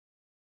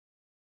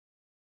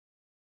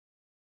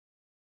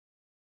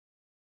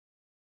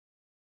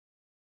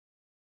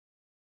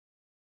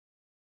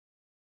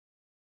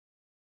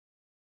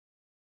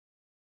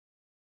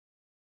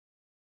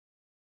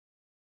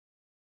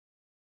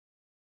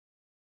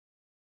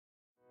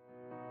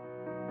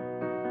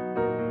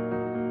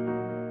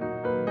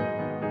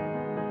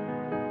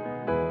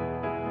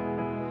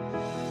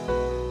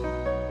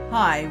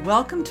Hi,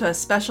 welcome to a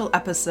special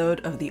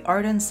episode of The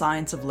Art and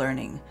Science of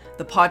Learning,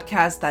 the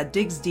podcast that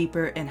digs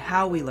deeper in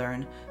how we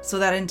learn so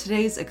that in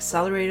today's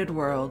accelerated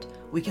world,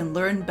 we can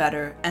learn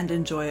better and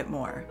enjoy it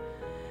more.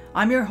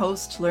 I'm your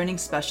host, learning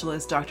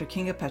specialist Dr.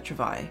 Kinga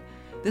Petrovai.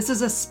 This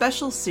is a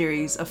special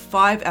series of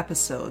 5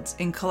 episodes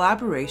in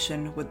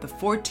collaboration with the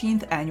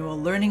 14th Annual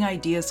Learning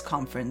Ideas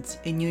Conference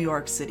in New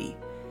York City.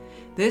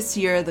 This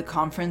year, the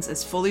conference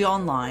is fully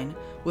online,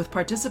 with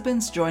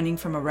participants joining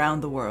from around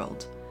the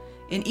world.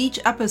 In each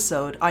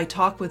episode, I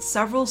talk with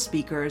several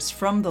speakers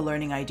from the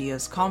Learning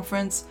Ideas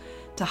Conference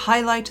to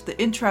highlight the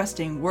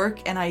interesting work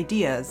and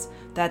ideas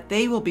that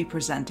they will be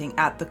presenting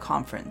at the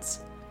conference,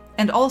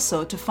 and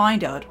also to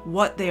find out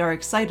what they are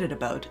excited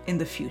about in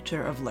the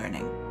future of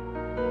learning.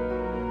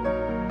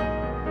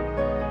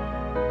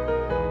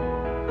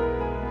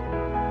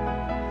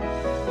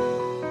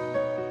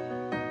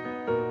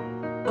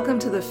 Welcome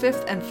to the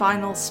 5th and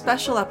final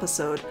special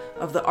episode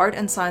of the Art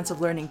and Science of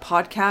Learning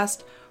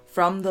podcast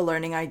from the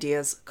Learning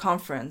Ideas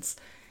Conference.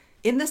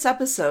 In this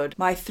episode,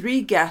 my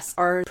 3 guests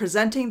are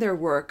presenting their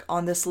work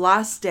on this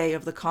last day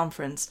of the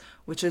conference,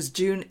 which is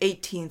June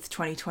 18th,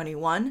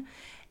 2021.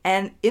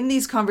 And in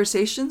these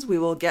conversations, we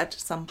will get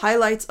some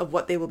highlights of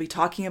what they will be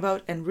talking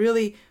about and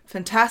really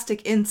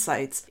fantastic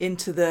insights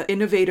into the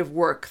innovative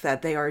work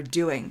that they are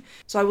doing.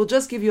 So I will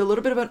just give you a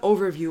little bit of an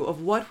overview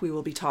of what we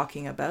will be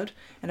talking about.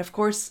 And of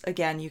course,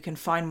 again, you can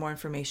find more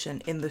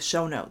information in the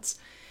show notes.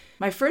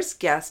 My first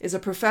guest is a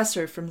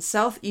professor from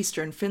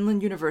Southeastern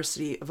Finland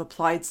University of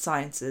Applied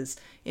Sciences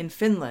in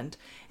Finland,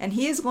 and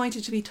he is going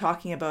to be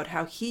talking about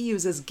how he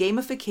uses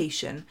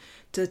gamification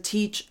to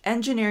teach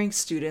engineering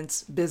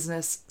students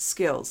business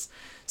skills.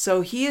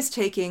 So he is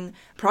taking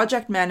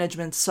project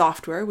management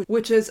software,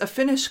 which is a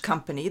Finnish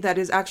company that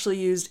is actually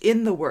used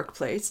in the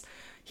workplace.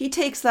 He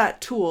takes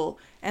that tool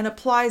and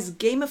applies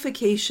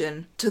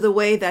gamification to the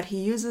way that he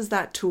uses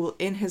that tool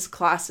in his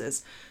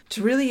classes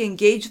to really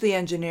engage the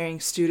engineering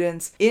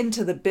students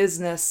into the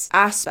business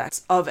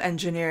aspects of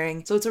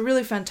engineering. So it's a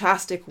really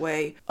fantastic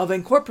way of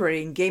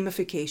incorporating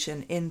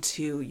gamification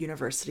into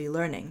university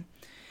learning.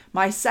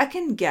 My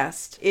second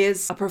guest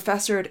is a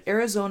professor at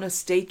Arizona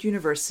State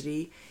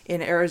University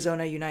in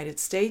Arizona, United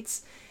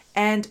States,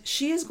 and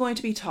she is going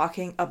to be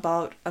talking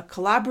about a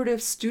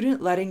collaborative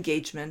student-led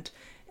engagement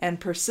and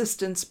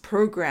persistence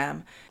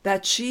program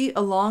that she,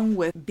 along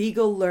with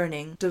Beagle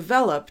Learning,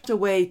 developed a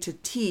way to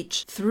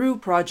teach through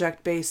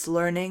project-based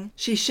learning.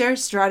 She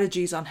shares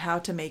strategies on how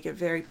to make it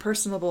very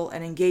personable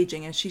and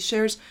engaging, and she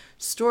shares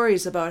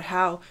stories about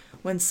how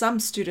when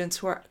some students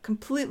who are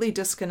completely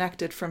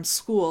disconnected from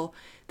school,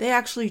 they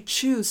actually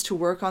choose to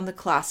work on the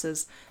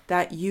classes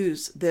that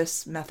use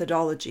this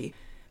methodology.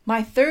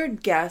 My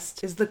third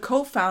guest is the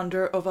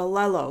co-founder of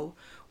Alelo,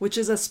 which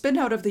is a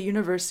spin-out of the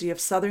University of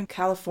Southern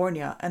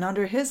California, and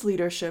under his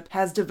leadership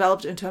has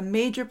developed into a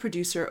major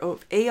producer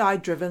of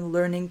AI-driven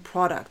learning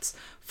products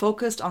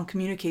focused on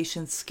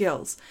communication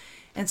skills.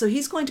 And so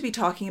he's going to be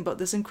talking about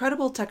this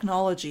incredible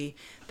technology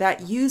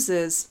that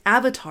uses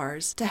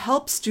avatars to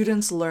help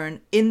students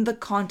learn in the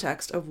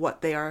context of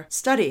what they are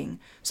studying.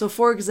 So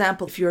for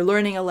example, if you're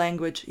learning a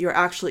language, you're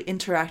actually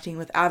interacting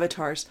with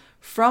avatars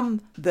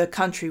from the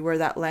country where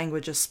that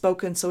language is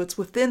spoken. So it's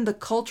within the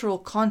cultural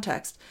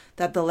context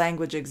that the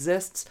language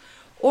exists.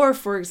 Or,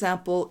 for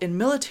example, in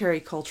military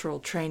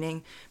cultural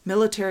training,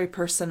 military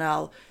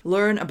personnel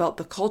learn about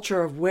the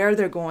culture of where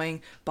they're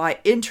going by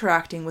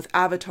interacting with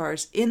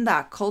avatars in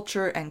that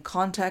culture and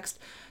context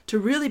to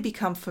really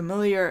become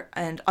familiar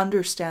and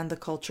understand the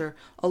culture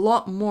a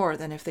lot more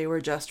than if they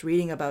were just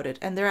reading about it.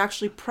 And they're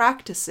actually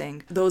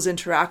practicing those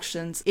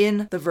interactions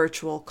in the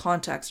virtual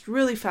context.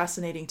 Really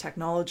fascinating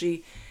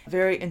technology,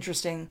 very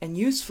interesting and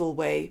useful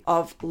way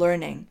of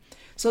learning.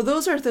 So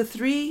those are the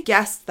 3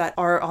 guests that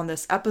are on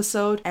this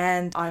episode,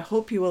 and I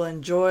hope you will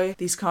enjoy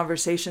these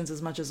conversations as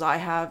much as I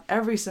have.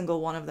 Every single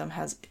one of them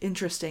has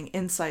interesting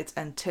insights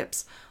and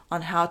tips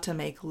on how to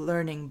make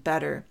learning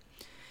better.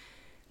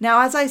 Now,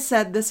 as I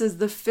said, this is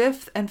the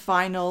 5th and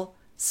final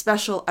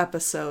special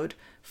episode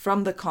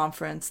from the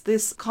conference.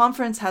 This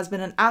conference has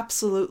been an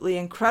absolutely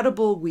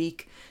incredible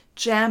week,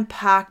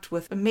 jam-packed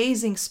with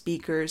amazing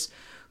speakers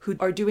who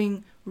are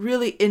doing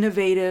really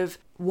innovative,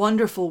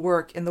 wonderful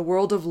work in the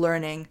world of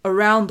learning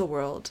around the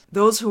world.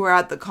 Those who are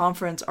at the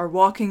conference are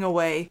walking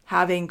away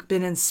having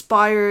been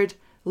inspired,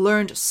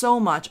 learned so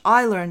much.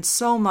 I learned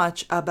so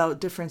much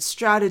about different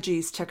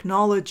strategies,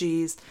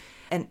 technologies,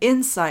 and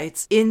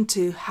insights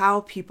into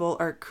how people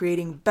are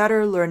creating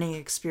better learning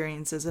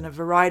experiences in a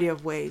variety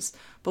of ways,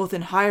 both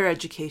in higher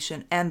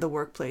education and the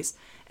workplace,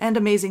 and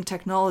amazing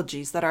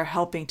technologies that are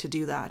helping to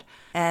do that.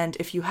 And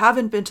if you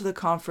haven't been to the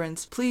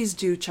conference, please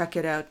do check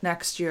it out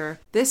next year.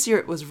 This year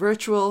it was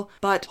virtual,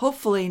 but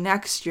hopefully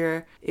next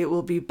year it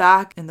will be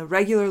back in the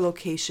regular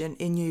location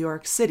in New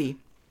York City.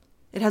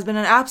 It has been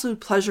an absolute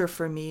pleasure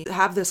for me to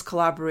have this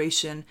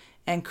collaboration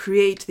and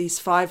create these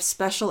 5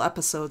 special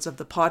episodes of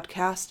the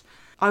podcast.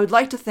 I would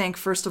like to thank,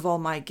 first of all,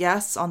 my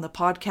guests on the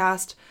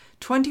podcast,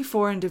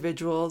 24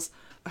 individuals.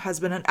 It has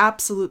been an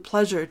absolute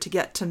pleasure to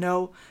get to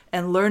know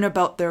and learn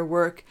about their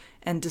work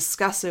and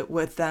discuss it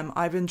with them.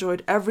 I've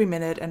enjoyed every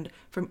minute, and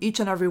from each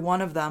and every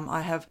one of them,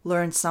 I have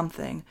learned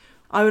something.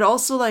 I would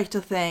also like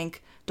to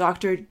thank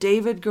Dr.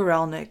 David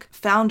Guralnick,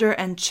 founder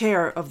and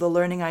chair of the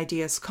Learning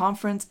Ideas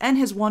Conference, and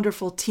his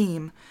wonderful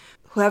team,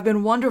 who have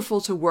been wonderful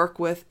to work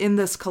with in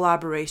this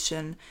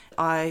collaboration.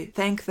 I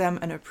thank them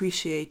and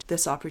appreciate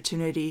this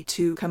opportunity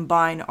to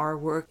combine our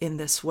work in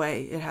this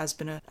way. It has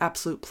been an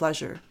absolute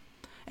pleasure.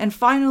 And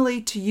finally,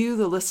 to you,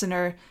 the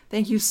listener,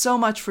 thank you so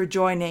much for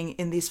joining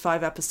in these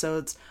 5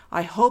 episodes.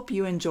 I hope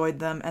you enjoyed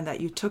them and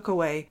that you took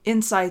away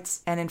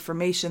insights and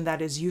information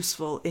that is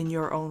useful in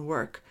your own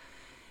work.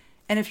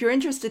 And if you're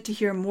interested to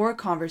hear more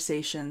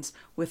conversations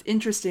with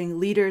interesting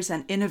leaders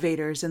and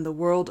innovators in the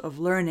world of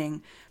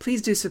learning,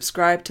 please do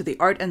subscribe to the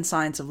Art and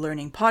Science of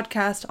Learning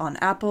podcast on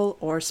Apple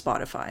or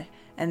Spotify.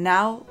 And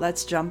now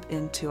let's jump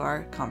into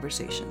our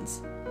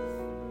conversations.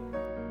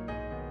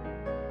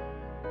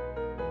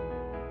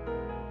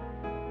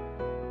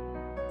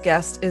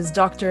 Guest is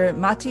Dr.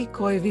 Matti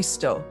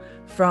Koivisto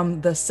from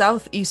the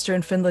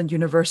Southeastern Finland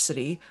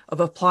University of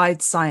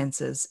Applied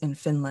Sciences in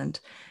Finland.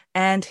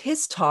 And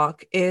his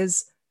talk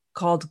is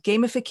called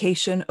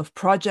Gamification of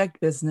Project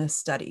Business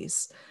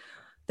Studies.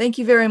 Thank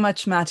you very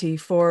much, Matti,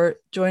 for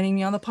joining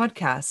me on the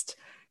podcast.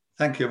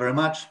 Thank you very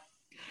much.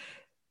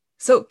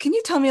 So can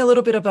you tell me a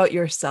little bit about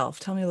yourself?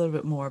 Tell me a little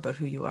bit more about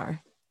who you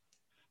are.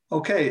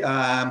 Okay,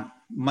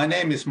 my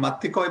name is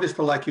Matti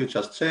Koivisto, like you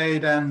just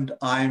said, and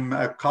I'm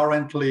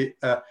currently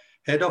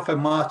head of a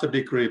master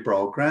degree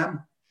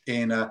program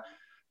in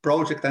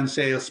project and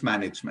sales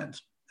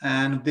management.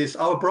 And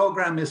our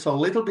program is a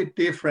little bit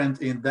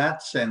different in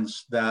that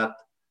sense that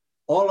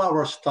all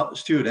our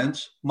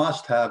students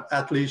must have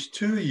at least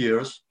 2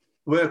 years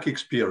work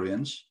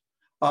experience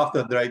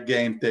after they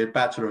gained their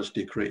bachelor's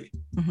degree.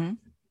 Mm-hmm.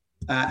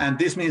 And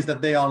this means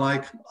that they are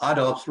like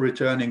adults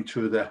returning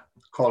to the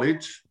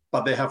college,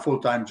 but they have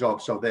full-time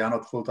jobs, so they are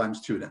not full-time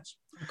students.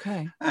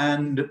 Okay.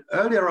 And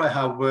earlier I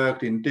have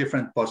worked in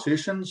different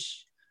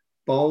positions,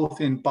 both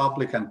in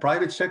public and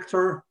private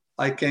sector.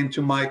 I came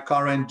to my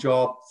current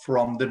job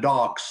from the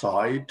dark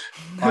side,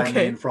 okay. I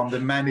mean from the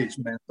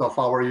management of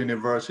our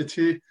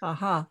university,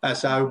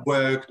 as I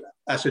worked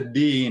as a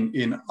dean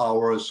in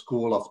our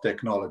School of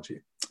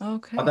Technology.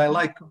 Okay. But I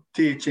like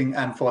teaching,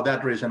 and for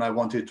that reason, I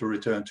wanted to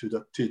return to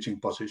the teaching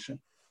position.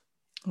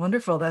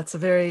 Wonderful. That's a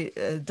very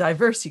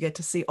diverse. You get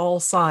to see all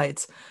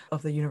sides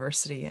of the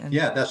university. And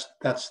yeah,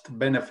 that's the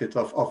benefit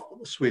of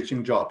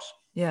switching jobs.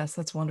 Yes,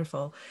 that's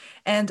wonderful.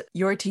 And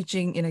you're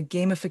teaching in a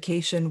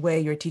gamification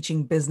way. You're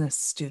teaching business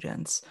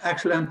students.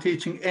 Actually, I'm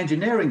teaching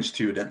engineering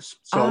students.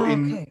 So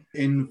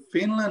in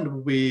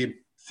Finland, we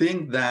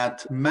think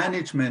that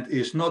management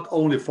is not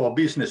only for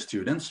business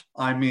students.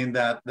 I mean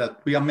that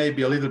we are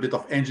maybe a little bit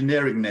of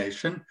engineering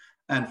nation.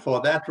 And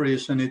for that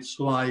reason, it's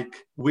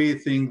like we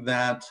think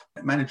that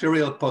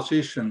managerial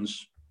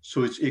positions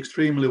suits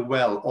extremely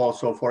well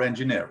also for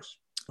engineers.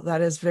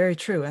 That is very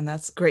true. And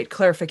that's great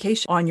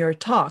clarification on your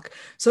talk.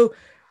 So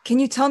can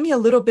you tell me a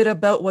little bit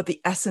about what the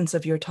essence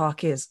of your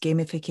talk is,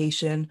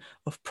 gamification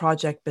of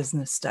project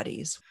business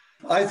studies?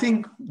 I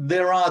think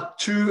there are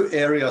 2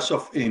 areas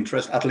of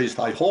interest, at least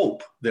I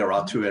hope there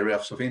are 2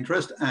 areas of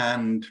interest.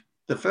 And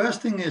the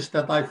first thing is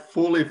that I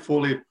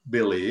fully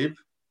believe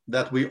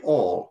that we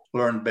all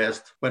learn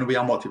best when we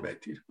are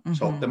motivated. Mm-hmm.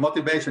 So the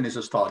motivation is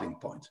a starting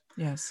point.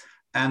 Yes.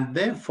 And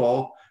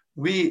therefore,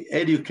 we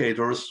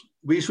educators,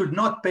 we should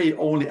not pay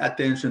only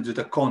attention to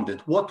the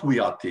content, what we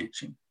are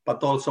teaching,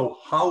 but also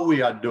how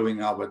we are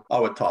doing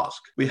our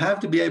task. We have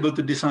to be able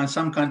to design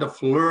some kind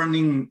of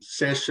learning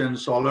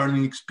sessions or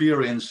learning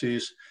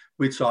experiences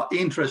which are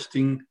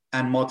interesting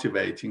and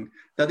motivating.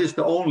 That is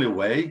the only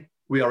way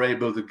we are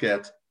able to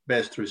get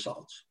best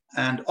results.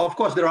 And of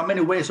course, there are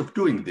many ways of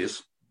doing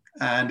this.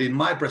 And in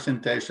my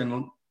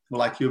presentation,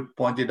 like you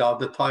pointed out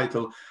the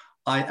title,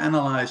 I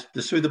analyzed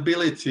the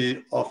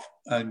suitability of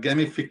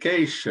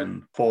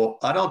gamification for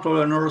adult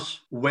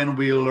learners when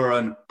we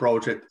learn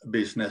project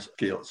business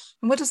skills.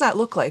 And what does that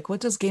look like?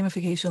 What does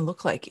gamification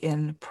look like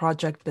in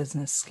project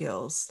business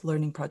skills,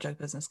 learning project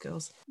business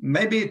skills?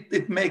 Maybe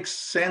it makes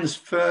sense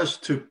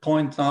first to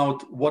point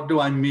out what do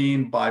I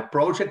mean by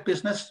project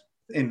business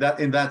in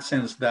that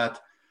sense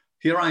that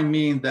here I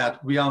mean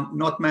that we are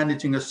not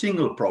managing a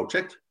single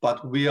project,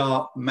 but we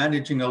are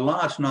managing a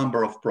large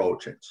number of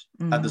projects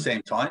at the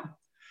same time.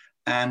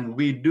 And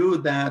we do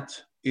that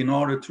in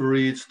order to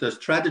reach the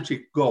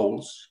strategic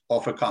goals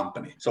of a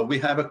company. So we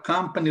have a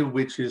company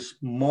which is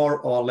more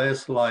or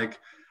less like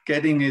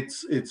getting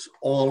its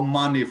all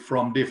money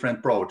from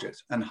different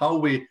projects and how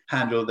we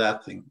handle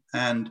that thing.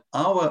 And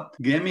our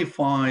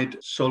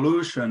gamified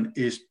solution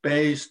is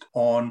based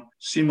on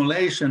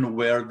simulation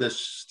where the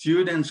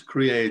students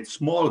create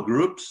small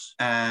groups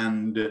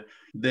and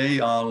they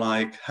are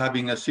like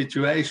having a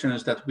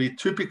situations that we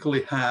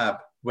typically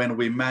have when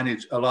we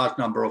manage a large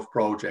number of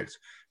projects.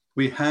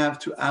 We have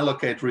to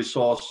allocate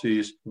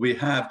resources, we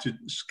have to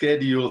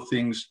schedule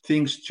things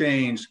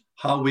change,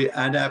 how we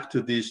adapt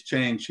to these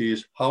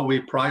changes, how we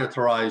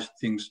prioritize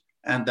things,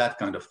 and that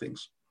kind of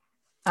things.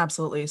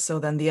 Absolutely. So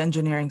then the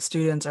engineering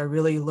students are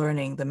really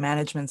learning the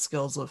management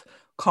skills of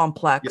Yeah,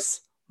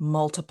 complex,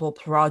 multiple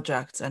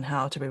projects and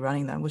how to be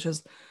running them, which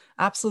is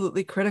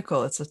absolutely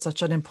critical. It's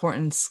such an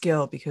important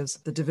skill because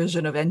the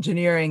division of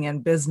engineering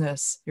and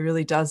business, it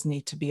really does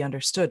need to be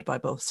understood by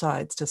both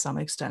sides to some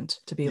extent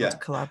to be able to yeah.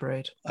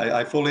 collaborate.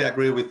 I fully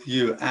agree with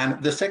you.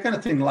 And the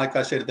second thing, like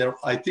I said,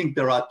 I think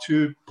there are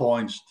 2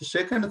 points. The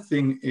second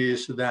thing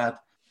is that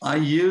I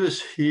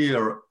use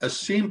here a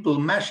simple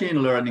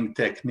machine learning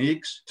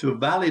techniques to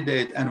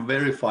validate and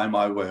verify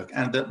my work.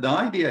 And the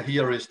idea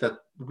here is that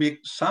we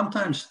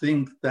sometimes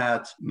think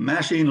that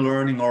machine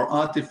learning or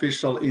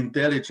artificial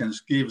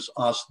intelligence gives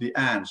us the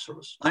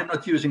answers. I'm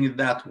not using it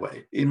that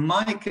way. In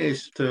my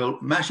case, the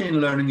machine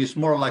learning is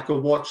more like a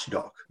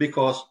watchdog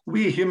because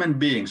we human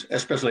beings,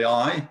 especially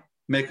I,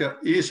 make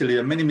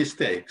easily many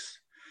mistakes.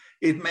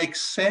 It makes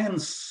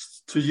sense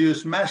to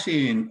use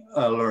machine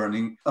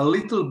learning a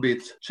little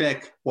bit,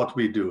 check what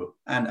we do.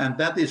 And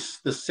that is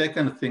the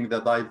second thing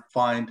that I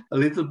find a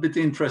little bit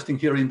interesting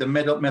here in the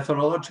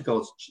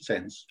methodological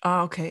sense.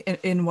 Ah, okay.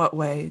 In what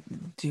way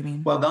do you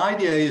mean? Well, the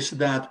idea is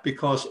that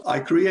because I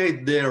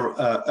create there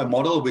a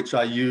model which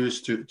I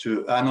use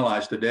to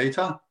analyze the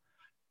data,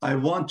 I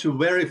want to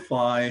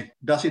verify,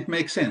 does it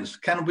make sense?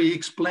 Can we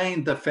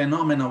explain the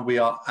phenomenon we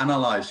are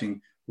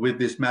analyzing with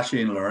this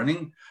machine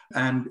learning?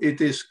 And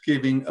it is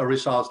giving a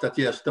result that,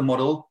 yes, the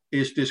model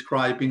is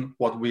describing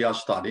what we are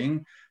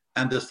studying.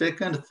 And the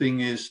second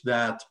thing is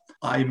that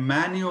I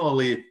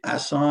manually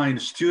assign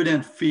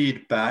student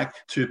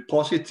feedback to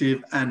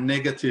positive and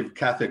negative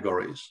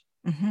categories.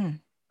 Mm-hmm.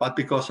 But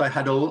because I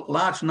had a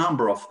large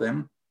number of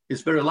them,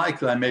 it's very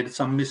likely I made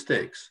some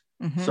mistakes.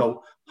 Mm-hmm.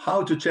 So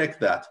how to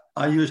check that?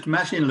 I used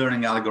machine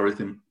learning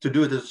algorithm to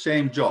do the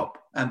same job.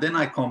 And then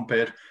I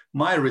compared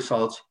my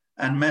results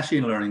and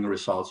machine learning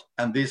results.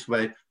 And this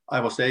way I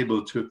was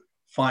able to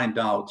find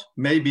out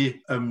maybe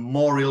a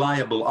more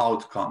reliable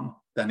outcome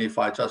than if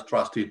I just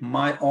trusted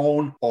my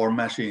own or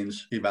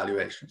machines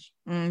evaluations.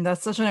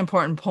 That's such an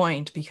important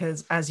point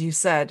because, as you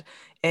said,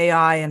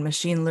 AI and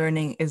machine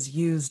learning is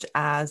used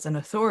as an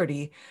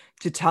authority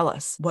to tell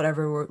us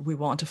whatever we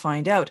want to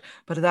find out.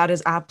 But that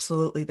is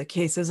absolutely the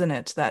case, isn't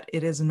it? That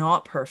it is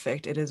not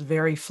perfect. It is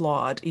very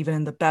flawed.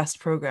 Even the best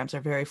programs are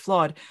very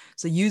flawed.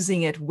 So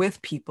using it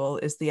with people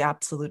is the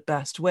absolute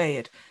best way.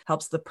 It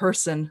helps the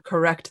person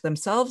correct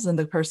themselves and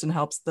the person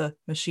helps the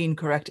machine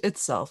correct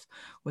itself,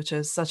 which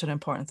is such an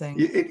important thing.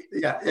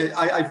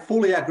 I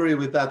fully agree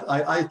with that.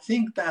 I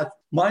think that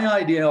my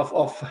idea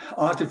of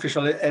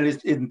artificial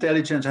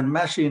intelligence and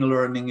machine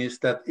learning is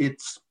that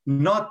it's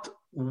not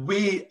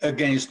we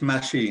against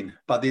machine,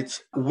 but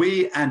it's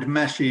we and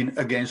machine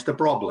against the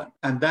problem.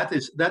 And that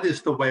is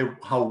the way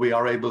how we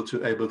are able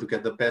to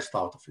get the best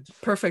out of it.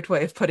 Perfect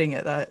way of putting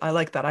it. I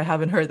like that. I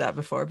haven't heard that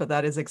before, but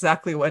that is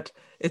exactly what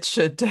it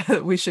should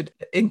we should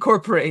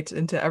incorporate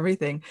into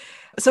everything.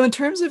 So in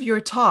terms of your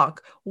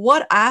talk,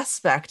 what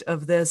aspect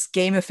of this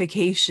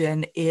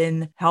gamification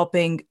in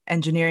helping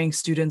engineering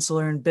students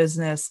learn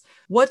business,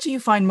 what do you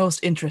find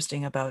most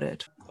interesting about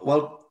it?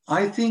 Well,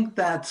 I think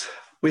that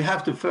we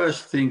have to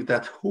first think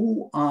that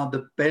who are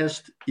the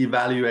best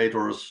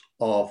evaluators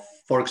of,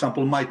 for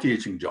example, my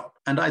teaching job.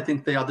 And I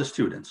think they are the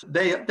students.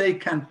 They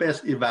can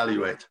best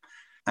evaluate.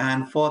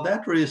 And for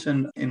that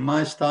reason, in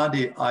my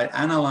study, I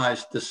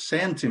analyzed the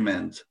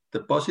sentiment, the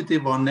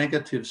positive or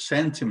negative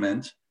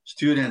sentiment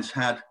students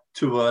had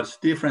towards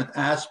different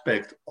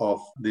aspects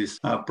of this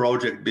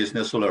project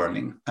business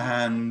learning.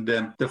 And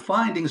the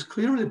findings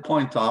clearly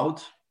point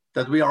out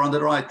that we are on the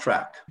right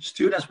track.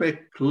 Students were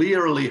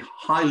clearly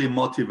highly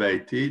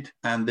motivated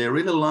and they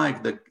really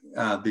liked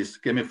this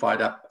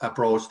gamified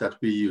approach that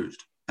we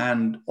used.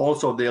 And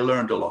also they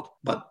learned a lot.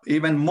 But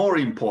even more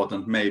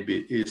important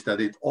maybe is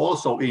that it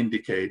also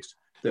indicates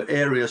the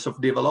areas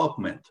of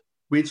development,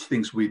 which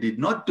things we did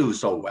not do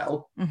so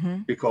well,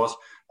 because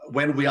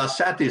when we are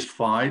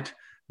satisfied,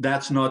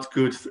 that's not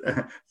good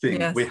thing.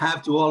 Yes. We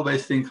have to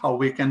always think how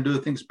we can do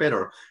things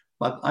better.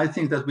 But I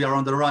think that we are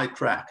on the right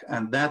track.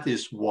 And that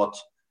is what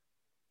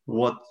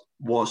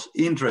was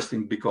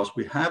interesting, because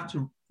we have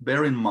to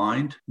bear in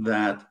mind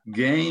that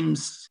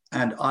games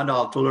and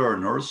adult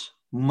learners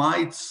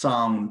might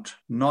sound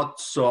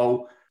not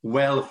so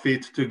well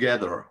fit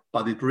together,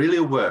 but it really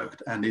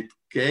worked. And it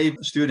gave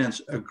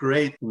students a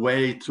great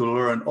way to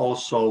learn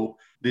also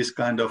this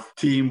kind of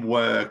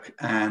teamwork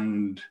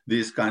and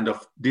this kind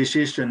of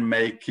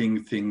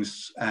decision-making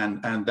things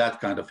and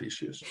that kind of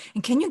issues.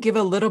 And can you give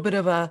a little bit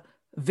of a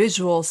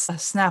visual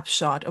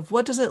snapshot of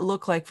what does it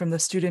look like from the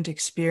student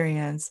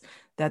experience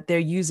that they're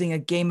using a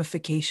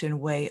gamification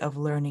way of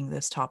learning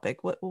this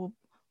topic? What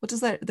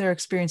does their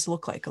experience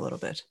look like a little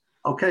bit?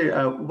 Okay,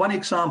 one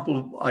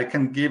example I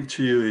can give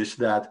to you is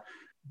that,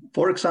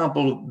 for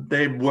example,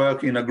 they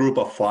work in a group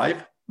of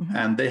 5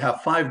 and they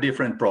have 5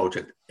 different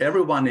projects.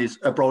 Everyone is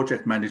a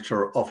project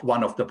manager of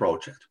one of the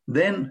projects.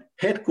 Then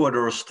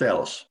headquarters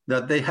tells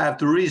that they have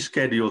to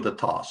reschedule the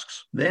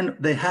tasks. Then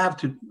they have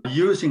to,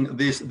 using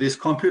this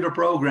computer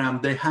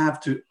program, they have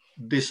to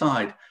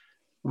decide,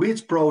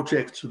 which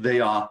projects they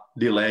are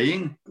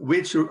delaying,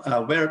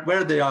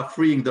 where they are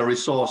freeing the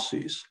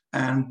resources.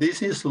 And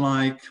this is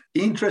like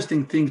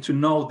interesting thing to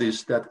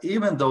notice that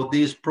even though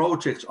these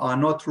projects are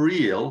not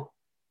real,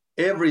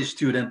 every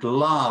student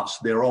loves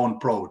their own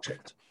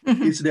project.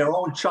 It's their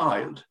own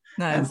child.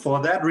 Nice. And for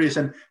that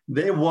reason,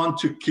 they want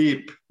to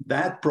keep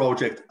that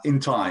project in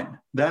time.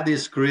 That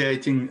is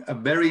creating a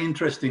very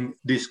interesting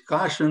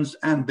discussions,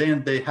 and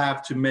then they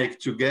have to make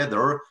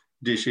together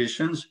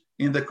decisions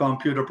in the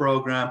computer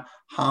program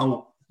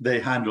how they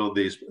handle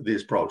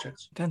these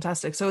projects.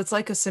 Fantastic. So it's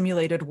like a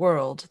simulated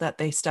world that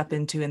they step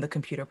into in the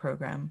computer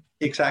program.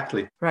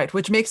 Exactly. Right,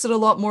 which makes it a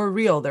lot more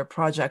real, their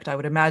project, I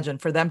would imagine,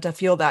 for them to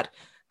feel that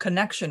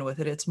connection with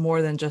it. It's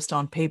more than just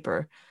on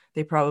paper.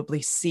 They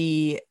probably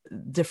see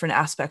different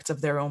aspects of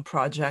their own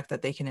project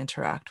that they can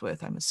interact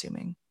with, I'm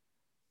assuming.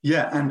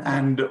 Yeah,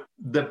 and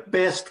the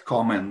best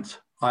comment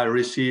I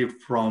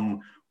received from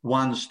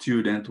one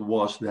student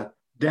was that,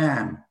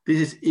 damn, this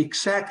is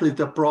exactly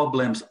the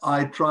problems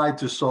I try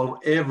to solve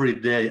every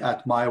day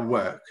at my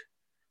work.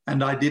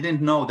 And I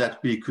didn't know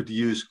that we could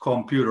use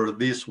computer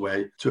this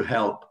way to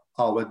help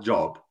our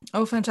job.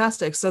 Oh,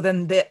 fantastic. So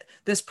then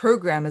this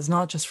program is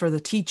not just for the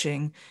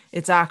teaching,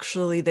 it's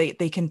actually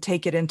they can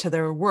take it into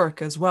their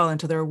work as well,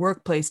 into their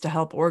workplace to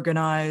help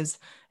organize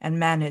and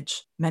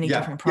manage many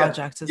different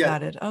projects. Is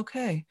that it?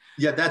 Okay.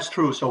 Yeah, that's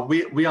true. So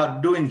we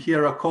are doing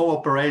here a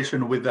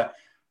cooperation with a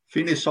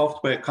Finnish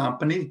software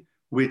company,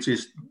 which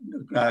is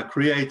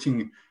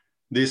creating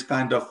this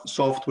kind of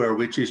software,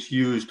 which is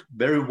used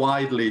very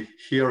widely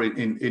here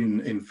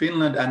in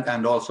Finland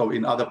and also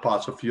in other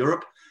parts of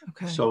Europe.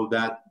 Okay. So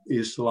that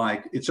is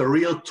like, it's a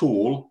real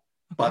tool,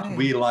 but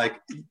we like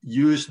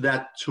use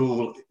that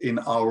tool in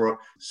our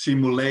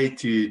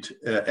simulated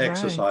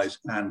exercise.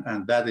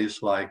 And that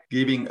is like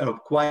giving a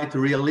quite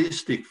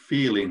realistic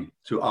feeling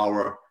to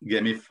our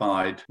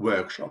gamified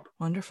workshop.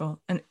 Wonderful.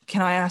 And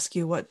can I ask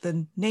you what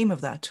the name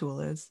of that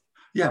tool is?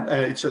 Yeah,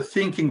 it's a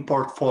Thinking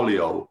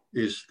Portfolio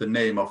is the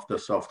name of the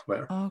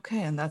software.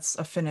 Okay, and that's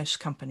a Finnish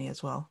company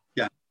as well.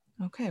 Yeah.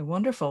 Okay,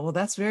 wonderful. Well,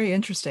 that's very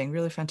interesting,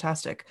 really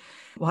fantastic.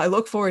 Well, I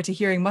look forward to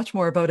hearing much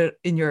more about it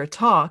in your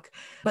talk.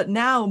 But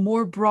now,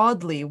 more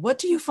broadly, what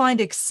do you find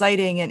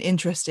exciting and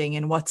interesting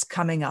in what's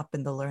coming up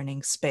in the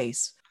learning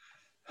space?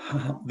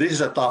 This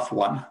is a tough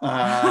one.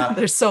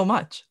 There's so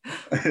much.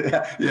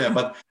 Yeah,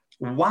 but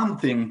one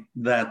thing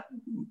that,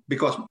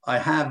 because I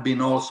have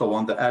been also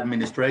on the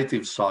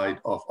administrative side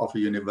of a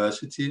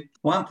university,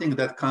 one thing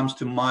that comes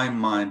to my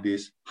mind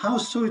is how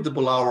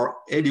suitable our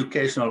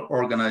educational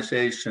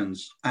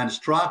organizations and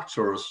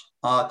structures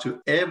are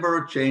to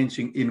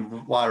ever-changing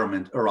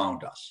environment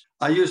around us.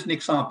 I use an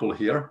example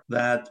here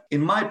that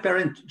in my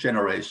parent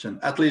generation,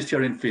 at least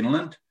here in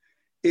Finland,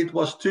 it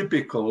was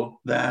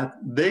typical that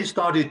they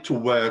started to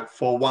work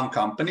for one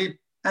company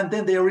and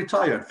then they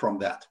retired from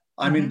that.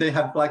 I mean, they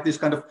have like this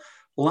kind of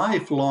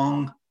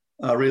lifelong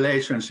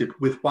relationship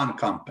with one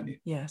company.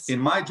 Yes. In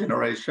my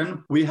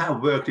generation, we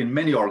have worked in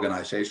many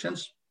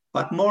organizations,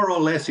 but more or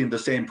less in the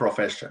same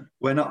profession.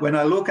 When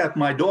I look at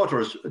my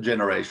daughter's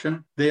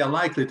generation, they are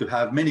likely to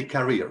have many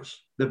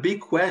careers. The big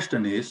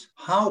question is,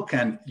 how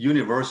can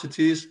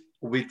universities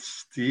with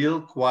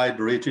still quite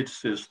rigid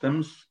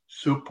systems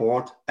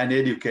support and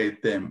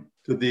educate them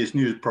to these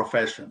new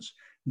professions?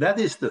 That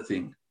is the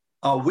thing.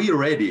 Are we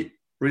ready,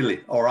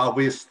 really? Or are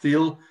we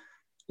still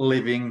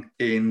living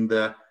in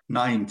the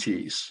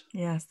 90s?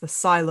 Yes, the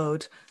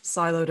siloed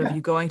of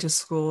you going to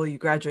school, you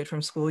graduate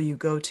from school, you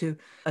go to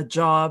a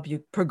job,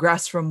 you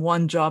progress from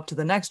one job to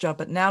the next job,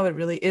 but now it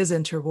really is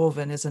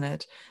interwoven, isn't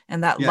it?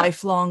 And that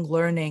lifelong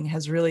learning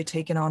has really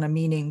taken on a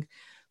meaning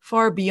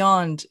far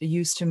beyond. It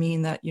used to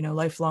mean that,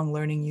 lifelong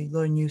learning, you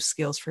learn new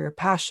skills for your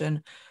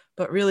passion,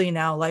 but really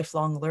now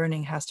lifelong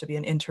learning has to be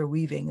an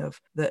interweaving of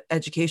the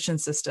education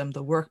system,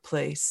 the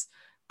workplace,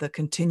 the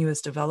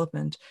continuous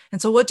development.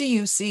 And so what do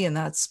you see in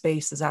that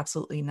space is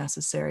absolutely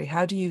necessary?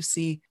 What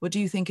do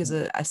you think is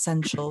an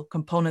essential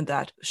component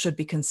that should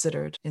be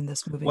considered in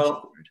this moving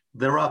forward?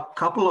 There are a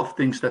couple of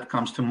things that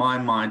comes to my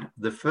mind.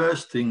 The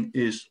first thing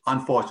is,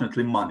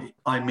 unfortunately, money.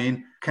 I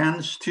mean,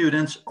 can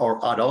students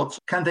or adults,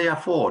 can they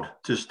afford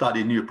to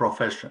study new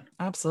profession?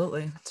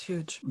 Absolutely. It's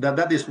huge.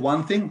 That is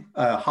one thing,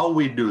 how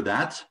we do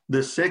that.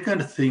 The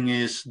second thing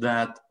is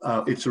that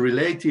it's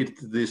related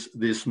to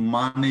this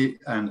money,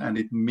 and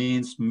it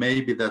means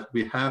maybe that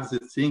we have to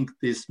think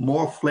this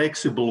more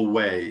flexible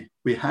way.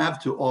 We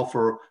have to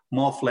offer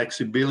more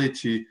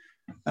flexibility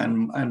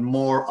and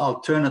more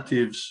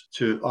alternatives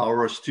to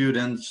our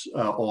students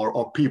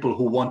or people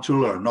who want to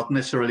learn, not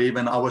necessarily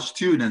even our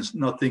students,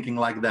 not thinking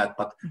like that,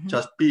 but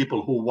just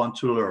people who want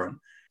to learn.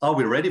 Are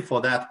we ready for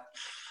that?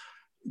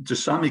 To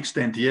some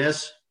extent,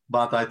 yes,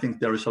 but I think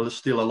there is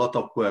still a lot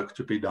of work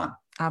to be done.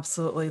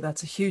 Absolutely.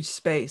 That's a huge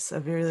space, a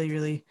really,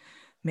 really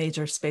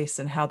major space,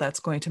 and how that's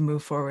going to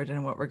move forward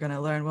and what we're going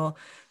to learn. Well,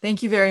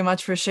 thank you very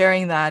much for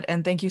sharing that.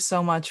 And thank you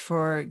so much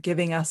for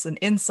giving us an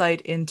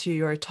insight into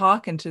your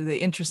talk and to the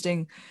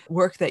interesting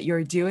work that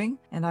you're doing.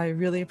 And I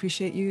really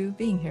appreciate you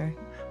being here.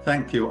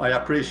 Thank you. I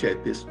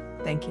appreciate this.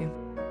 Thank you.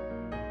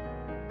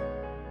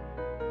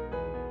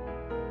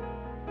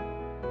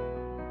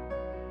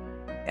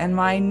 And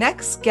my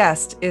next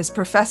guest is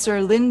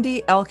Professor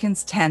Lindy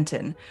Elkins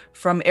Tanton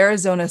from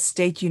Arizona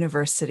State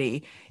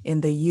University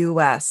in the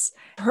US.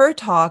 Her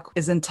talk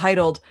is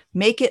entitled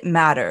Make It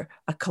Matter,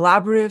 a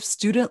collaborative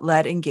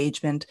student-led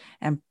engagement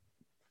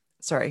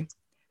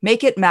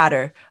Make It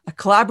Matter, a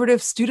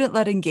collaborative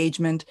student-led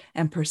engagement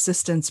and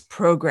persistence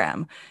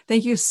program.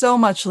 Thank you so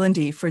much,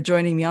 Lindy, for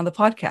joining me on the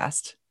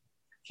podcast.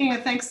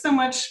 Kinga, thanks so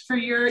much for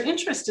your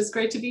interest. It's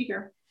great to be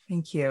here.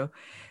 Thank you.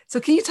 So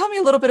can you tell me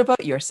a little bit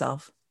about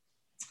yourself?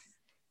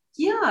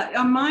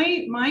 Yeah,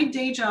 my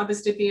day job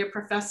is to be a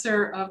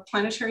professor of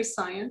planetary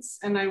science,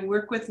 and I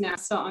work with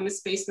NASA on a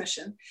space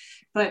mission,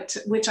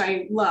 which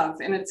I love,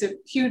 and it's a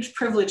huge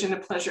privilege and a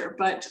pleasure.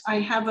 But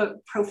I have a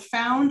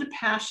profound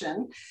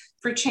passion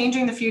for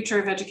changing the future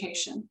of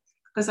education,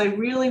 because I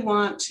really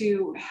want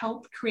to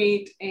help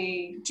create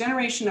a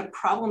generation of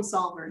problem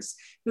solvers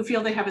who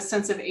feel they have a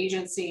sense of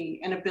agency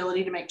and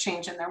ability to make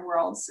change in their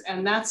worlds,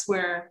 and that's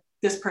where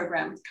this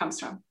program comes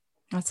from.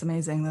 That's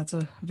amazing. That's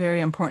a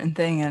very important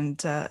thing,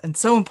 and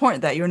so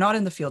important that you're not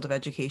in the field of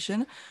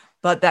education,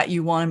 but that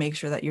you want to make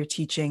sure that you're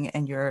teaching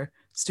and your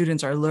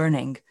students are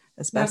learning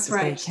as best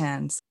as they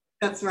can.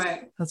 That's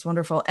right. That's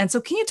wonderful. And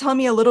so can you tell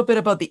me a little bit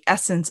about the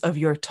essence of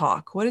your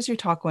talk? What is your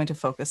talk going to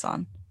focus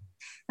on?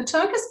 The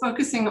talk is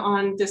focusing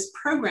on this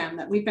program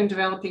that we've been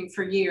developing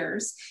for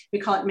years. We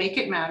call it Make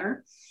It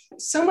Matter.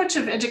 So much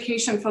of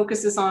education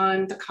focuses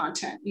on the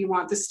content. You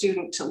want the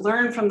student to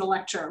learn from the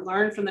lecture,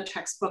 learn from the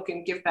textbook,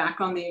 and give back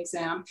on the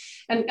exam.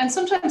 And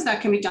sometimes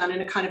that can be done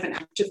in a kind of an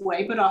active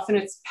way, but often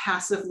it's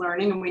passive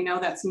learning, and we know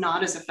that's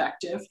not as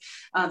effective.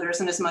 There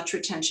isn't as much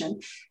retention.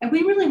 And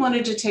we really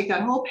wanted to take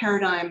that whole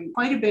paradigm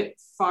quite a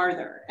bit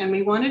farther. And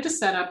we wanted to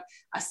set up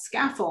a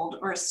scaffold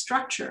or a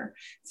structure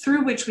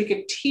through which we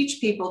could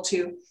teach people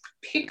to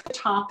pick the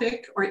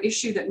topic or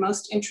issue that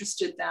most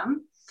interested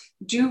them,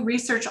 do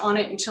research on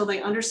it until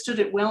they understood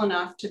it well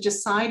enough to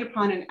decide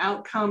upon an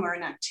outcome or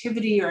an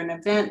activity or an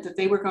event that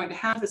they were going to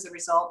have as a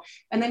result,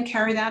 and then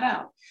carry that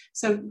out.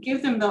 So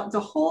give them the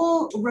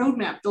whole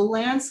roadmap, the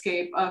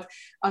landscape of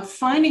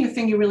finding a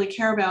thing you really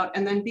care about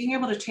and then being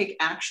able to take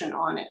action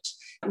on it.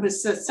 It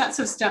was sets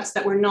of steps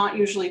that were not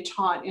usually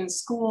taught in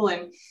school.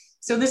 And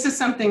so this is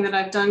something that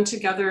I've done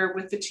together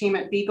with the team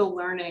at Beagle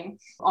Learning.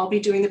 I'll be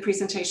doing the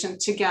presentation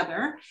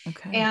together.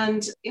 Okay.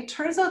 And it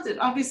turns out that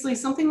obviously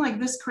something like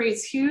this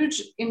creates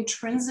huge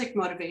intrinsic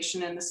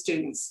motivation in the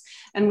students.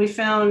 And we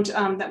found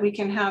that we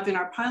can have in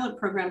our pilot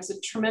programs a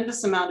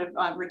tremendous amount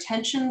of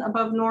retention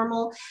above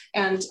normal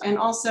and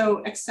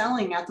also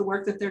excelling at the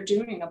work that they're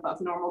doing above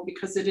normal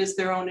because it is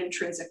their own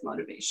intrinsic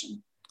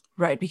motivation.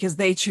 Right, because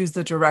they choose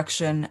the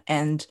direction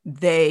and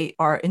they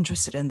are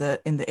interested in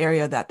the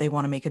area that they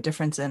want to make a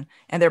difference in,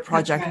 and their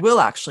project will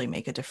actually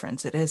make a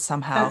difference. It is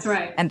somehow. That's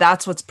right. And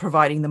that's what's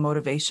providing the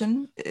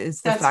motivation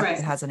is the fact that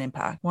it has an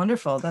impact.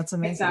 Wonderful. That's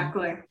amazing.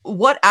 Exactly.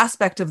 What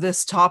aspect of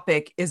this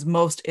topic is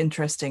most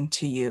interesting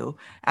to you?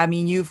 I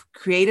mean, you've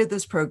created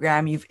this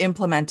program, you've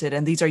implemented,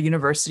 and these are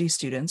university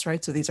students,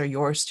 right? So these are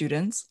your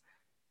students.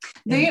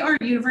 They are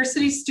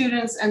university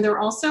students and they're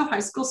also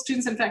high school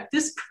students. In fact,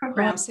 this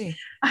program, so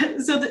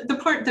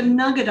the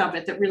nugget of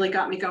it that really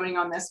got me going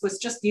on this was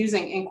just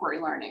using inquiry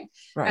learning.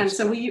 Right. And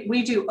so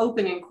we do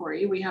open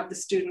inquiry. We have the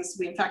students,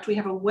 we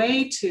have a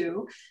way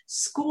to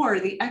score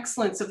the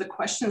excellence of the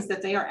questions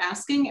that they are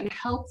asking and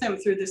help them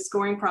through the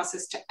scoring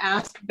process to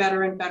ask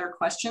better and better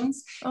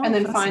questions and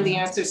then find the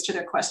answers to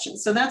their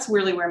questions. So that's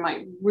really where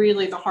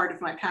the heart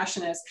of my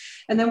passion is.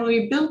 And then when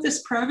we built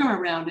this program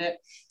around it,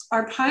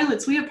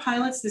 we have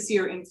pilots this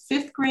year in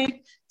 5th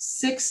grade,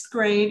 6th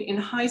grade, in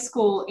high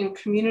school, in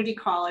community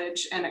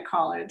college, and at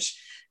college.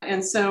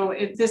 And so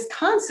this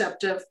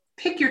concept of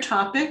pick your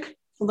topic,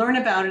 learn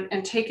about it,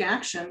 and take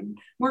action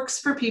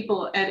works for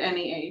people at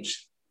any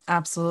age.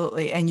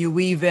 Absolutely. And you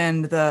weave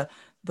in the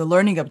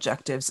learning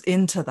objectives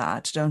into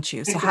that, don't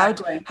you? So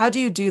exactly. How do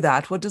you do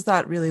that? What does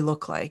that really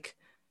look like?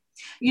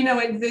 You know,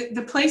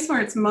 the place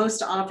where it's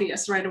most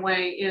obvious right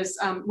away is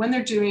when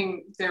they're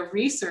doing their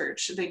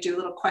research, they do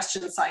little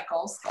question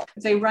cycles.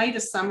 They write a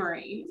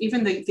summary.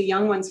 Even the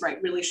young ones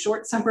write really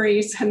short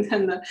summaries, and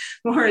then the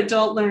more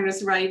adult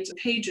learners write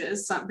page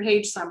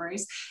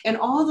summaries. And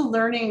all the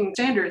learning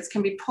standards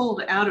can be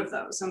pulled out of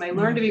those. And they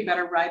learn to be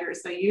better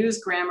writers. They use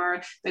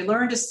grammar. They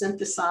learn to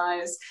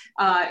synthesize,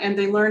 and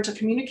they learn to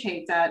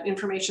communicate that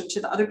information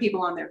to the other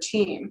people on their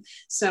team.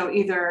 So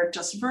either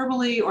just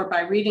verbally or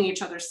by reading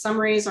each other's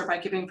summaries or by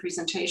giving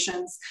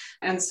presentations.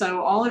 And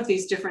so all of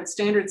these different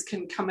standards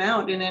can come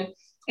out. And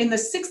in the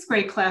 6th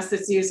grade class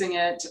that's using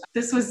it,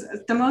 this was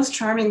the most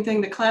charming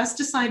thing. The class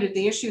decided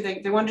the issue,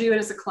 they wanted to do it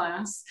as a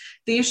class.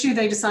 The issue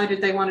they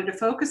decided they wanted to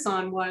focus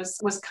on was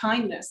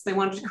kindness. They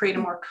wanted to create a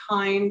more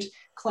kind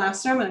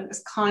classroom, a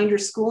kinder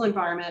school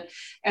environment.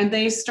 And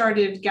they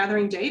started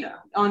gathering data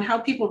on how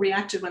people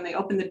reacted when they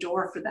opened the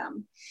door for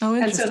them. Oh,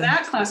 and so interesting.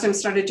 that classroom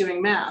started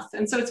doing math.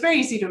 And so it's very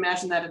easy to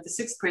imagine that at the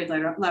sixth grade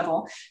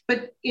level.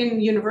 But in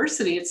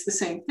university, it's the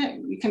same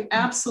thing. You can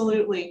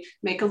absolutely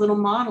make a little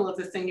model of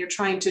the thing you're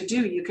trying to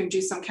do. You can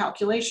do some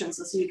calculations.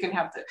 And so you can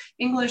have the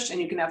English and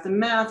you can have the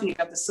math and you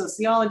have the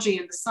sociology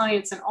and the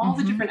science, and all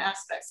the different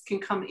aspects can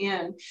come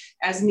in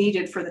as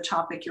needed for the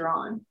topic you're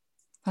on.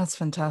 That's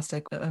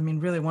fantastic. I mean,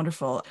 really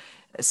wonderful.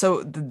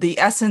 So the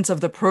essence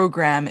of the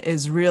program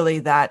is really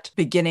that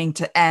beginning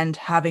to end,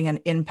 having an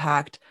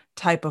impact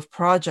type of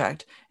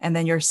project, and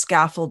then you're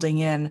scaffolding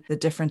in the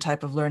different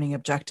type of learning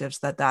objectives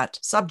that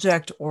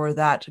subject or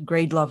that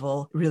grade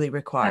level really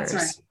requires.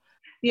 That's right.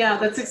 Yeah,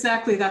 that's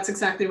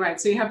exactly right.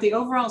 So you have the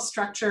overall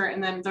structure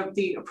and then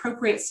the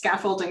appropriate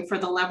scaffolding for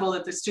the level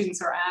that the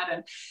students are at.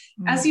 And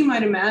as you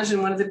might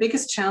imagine, one of the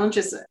biggest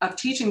challenges of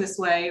teaching this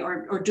way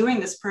or doing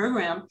this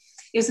program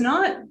is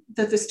not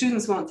that the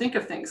students won't think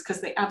of things,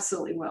 because they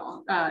absolutely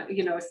will, but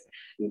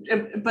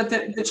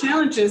the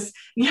challenge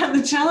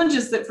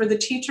is that for the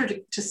teacher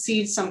to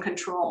cede some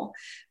control,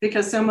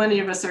 because so many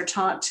of us are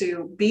taught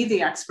to be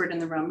the expert in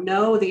the room,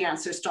 know the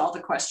answers to all the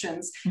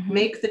questions,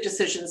 make the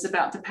decisions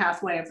about the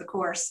pathway of the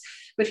course.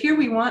 But here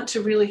we want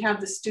to really have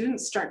the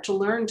students start to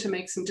learn to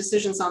make some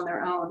decisions on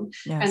their own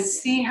and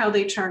see how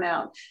they turn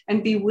out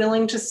and be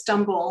willing to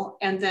stumble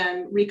and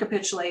then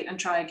recapitulate and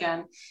try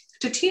again,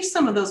 to teach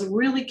some of those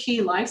really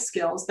key life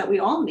skills that we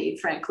all need,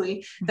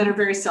 frankly, that are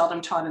very seldom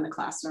taught in the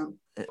classroom.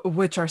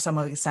 Which are some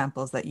of the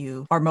examples that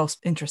you are most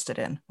interested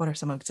in? What are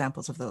some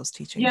examples of those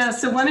teachings? Yeah,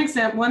 so one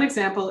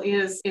example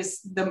is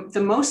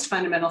the most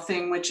fundamental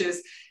thing, which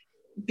is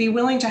be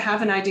willing to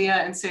have an idea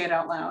and say it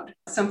out loud.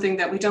 Something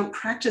that we don't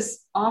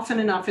practice often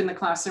enough in the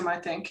classroom, I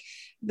think.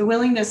 The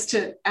willingness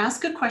to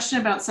ask a question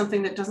about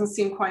something that doesn't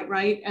seem quite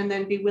right, and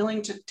then be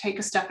willing to take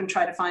a step and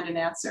try to find an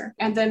answer.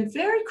 And then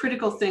very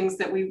critical things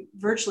that we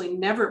virtually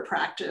never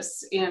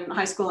practice in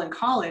high school and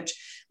college,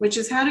 which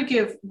is how to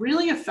give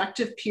really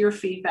effective peer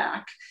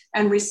feedback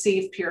and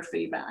receive peer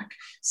feedback.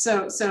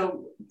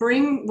 So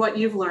bring what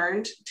you've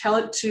learned, tell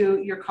it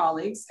to your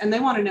colleagues, and they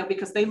want to know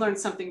because they learned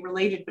something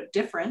related but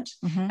different.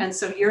 And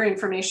so your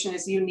information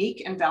is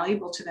unique and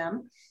valuable to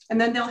them. And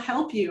then they'll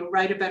help you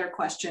write a better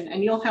question,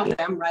 and you'll help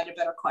them write a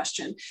better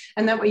question.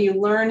 And that way you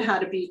learn how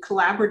to be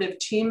collaborative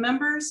team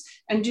members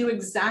and do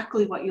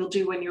exactly what you'll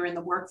do when you're in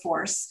the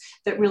workforce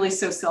that really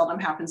so seldom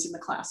happens in the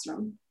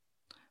classroom.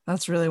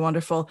 That's really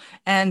wonderful.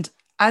 And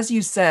as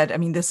you said, I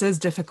mean, this is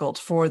difficult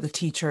for the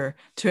teacher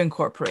to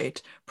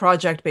incorporate.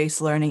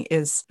 Project-based learning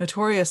is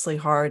notoriously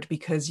hard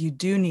because you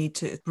do need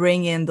to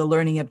bring in the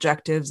learning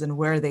objectives and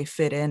where they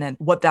fit in and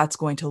what that's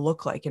going to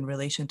look like in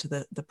relation to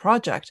the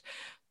project.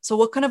 So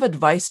what kind of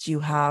advice do you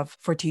have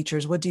for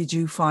teachers? What did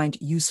you find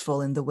useful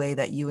in the way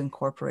that you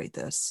incorporate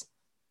this?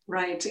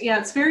 Right. Yeah,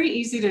 it's very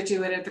easy to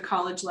do it at the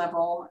college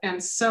level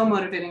and so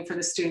motivating for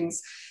the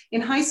students.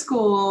 In high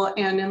school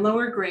and in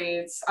lower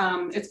grades,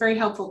 it's very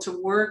helpful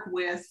to work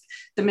with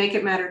the Make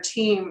It Matter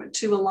team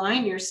to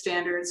align your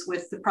standards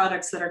with the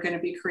products that are going to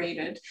be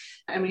created.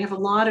 And we have a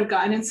lot of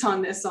guidance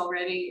on this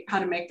already, how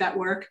to make that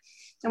work.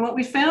 And what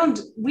we found,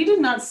 we did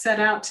not set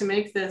out to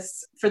make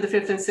this for the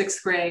 5th and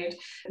 6th grade.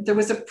 There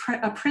was a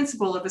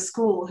principal of a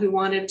school who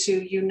wanted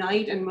to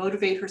unite and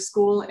motivate her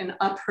school and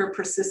up her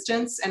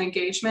persistence and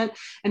engagement,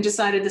 and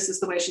decided this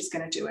is the way she's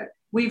going to do it.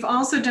 We've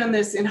also done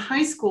this in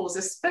high schools,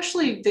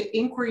 especially the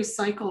inquiry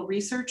cycle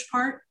research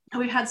part.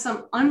 We've had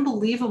some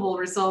unbelievable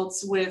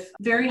results with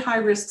very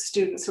high-risk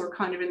students who are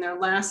kind of in their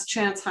last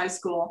chance high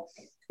school,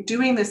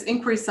 doing this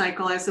inquiry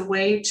cycle as a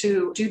way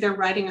to do their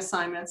writing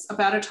assignments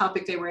about a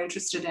topic they were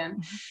interested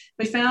in.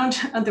 We found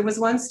there was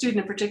one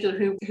student in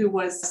particular who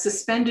was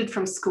suspended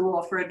from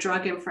school for a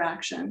drug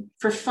infraction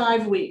for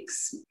 5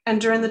 weeks.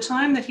 And during the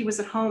time that he was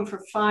at home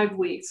for 5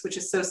 weeks, which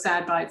is so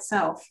sad by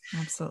itself,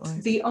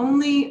 absolutely, the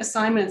only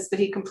assignments that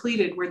he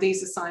completed were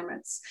these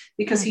assignments,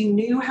 because he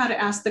knew how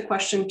to ask the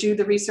question, do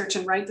the research,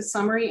 and write the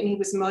summary, and he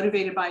was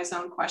motivated by his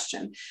own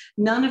question.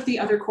 None of the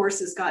other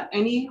courses got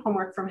any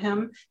homework from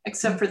him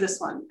except for this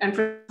one and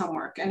for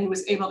homework, and he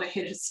was able to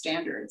hit his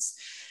standards.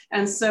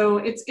 And so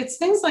it's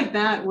things like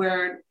that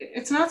where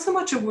it's not so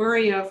much a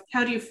worry of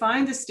how do you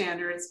find the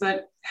standards,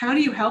 but how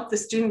do you help the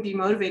student be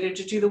motivated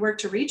to do the work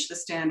to reach the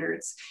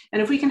standards?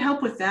 And if we can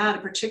help with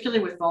that,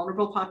 particularly with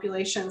vulnerable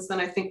populations, then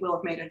I think we'll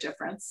have made a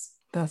difference.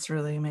 That's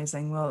really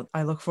amazing. Well,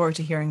 I look forward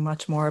to hearing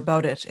much more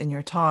about it in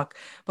your talk.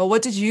 But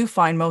what did you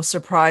find most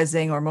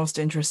surprising or most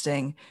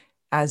interesting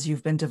as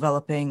you've been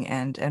developing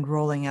and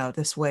rolling out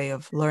this way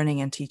of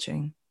learning and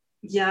teaching?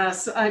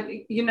 Yes, for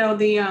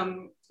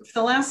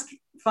the last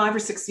 5 or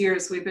 6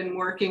 years, we've been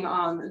working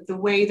on the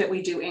way that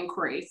we do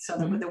inquiry. So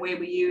the way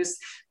we use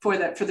for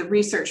the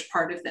research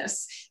part of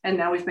this. And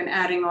now we've been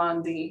adding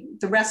on the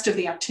rest of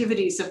the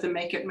activities of the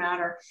Make It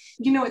Matter.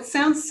 It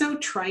sounds so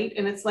trite,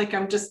 and it's like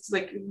I'm just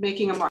like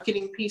making a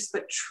marketing piece,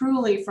 but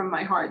truly from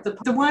my heart.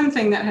 The one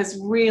thing that has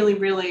really,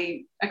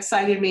 really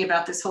excited me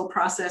about this whole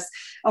process,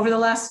 over the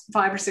last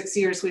 5 or 6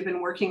 years, we've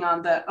been working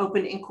on the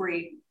open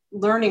inquiry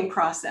learning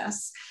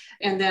process,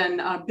 and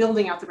then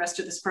building out the rest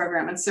of this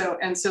program. And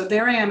so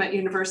there I am at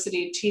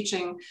university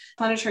teaching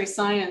planetary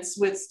science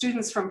with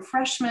students from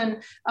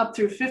freshmen up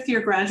through fifth year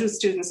graduate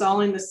students,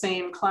 all in the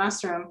same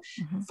classroom,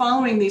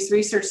 following these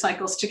research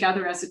cycles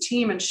together as a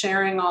team and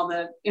sharing all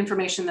the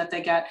information that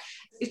they get.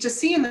 To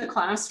see in the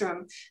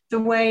classroom the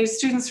way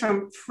students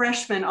from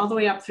freshmen all the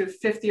way up through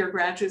fifth year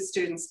graduate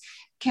students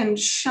can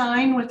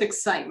shine with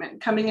excitement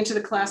coming into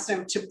the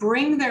classroom to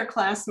bring their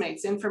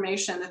classmates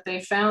information that they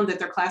found that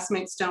their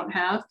classmates don't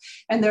have,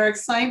 and their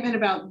excitement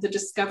about the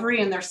discovery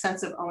and their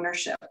sense of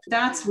ownership.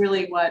 That's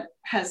really what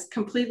has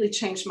completely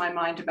changed my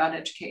mind about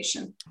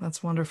education.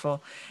 That's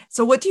wonderful.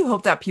 So what do you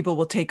hope that people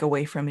will take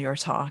away from your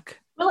talk?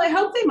 Well, I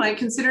hope they might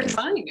consider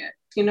trying it.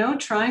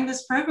 Trying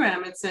this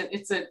program. It's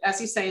a,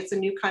 as you say, it's a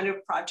new kind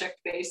of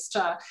project-based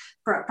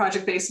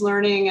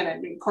learning, and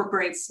it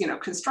incorporates,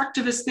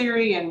 constructivist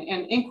theory and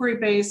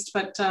inquiry-based,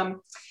 but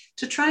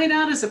to try it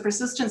out as a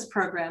persistence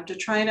program, to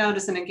try it out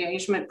as an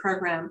engagement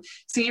program,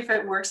 see if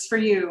it works for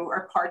you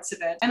or parts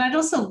of it. And I'd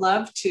also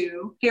love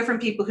to hear from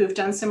people who've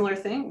done similar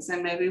things,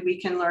 and maybe we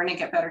can learn and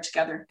get better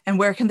together. And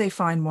where can they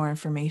find more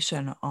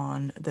information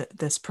on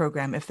this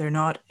program if they're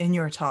not in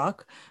your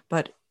talk,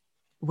 but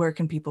where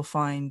can people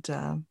find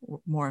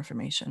more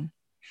information?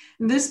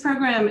 This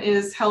program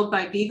is held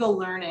by Beagle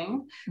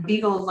Learning,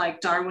 Beagle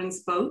like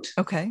Darwin's boat,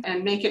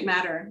 and Make It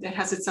Matter. It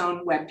has its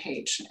own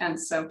webpage. And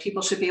so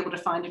people should be able to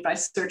find it by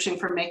searching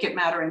for Make It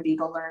Matter and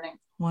Beagle Learning.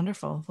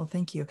 Wonderful. Well,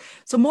 thank you.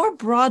 So more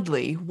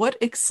broadly, what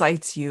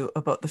excites you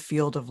about the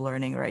field of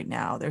learning right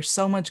now? There's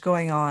so much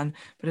going on,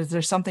 but is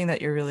there something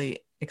that you're really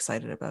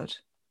excited about?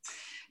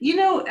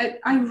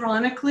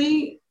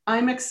 Ironically,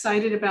 I'm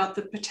excited about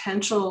the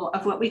potential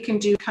of what we can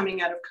do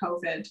coming out of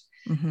COVID.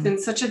 It's been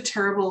such a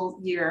terrible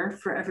year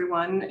for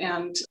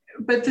everyone.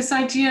 But this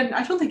idea,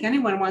 I don't think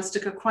anyone wants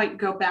to quite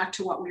go back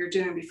to what we were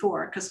doing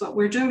before, because what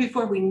we were doing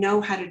before, we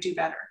know how to do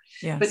better.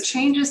 Yes. But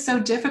change is so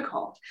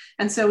difficult.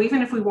 And so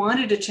even if we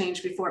wanted to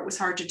change before, it was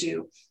hard to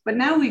do. But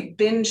now we've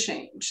been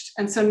changed.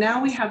 And so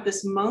now we have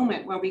this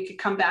moment where we could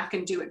come back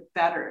and do it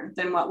better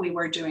than what we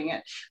were doing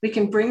it. We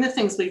can bring the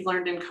things we've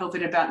learned in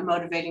COVID about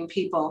motivating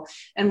people,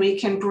 and we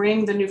can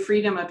bring the new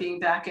freedom of being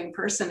back in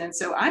person. And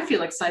so I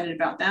feel excited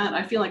about that.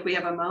 I feel like we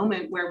have a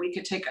moment where we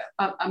could take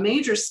a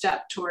major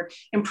step toward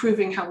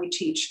improving how we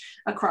teach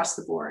across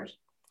the board.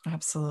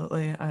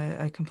 Absolutely.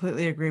 I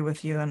completely agree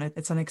with you. And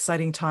it's an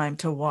exciting time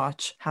to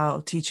watch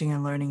how teaching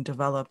and learning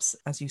develops,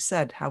 as you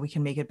said, how we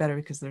can make it better,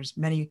 because there's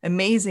many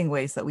amazing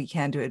ways that we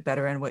can do it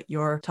better. And what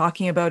you're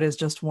talking about is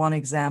just one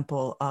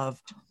example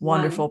of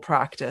wonderful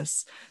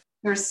practice.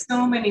 There's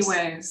so many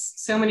ways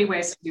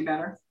to do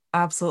better.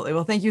 Absolutely.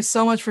 Well, thank you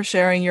so much for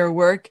sharing your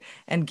work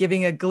and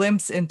giving a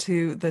glimpse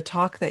into the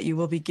talk that you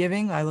will be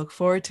giving. I look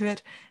forward to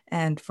it.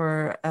 And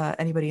for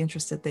anybody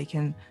interested, they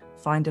can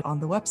find it on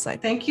the website.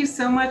 Thank you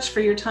so much for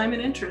your time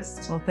and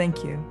interest. Well,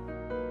 thank you.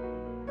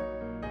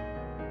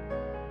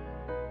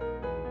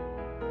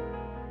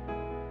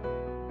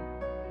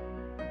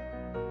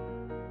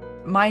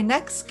 My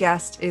next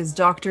guest is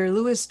Dr.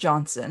 Louis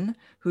Johnson,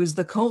 who's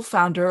the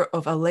co-founder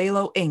of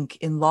Alelo Inc.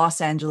 in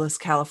Los Angeles,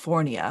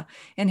 California.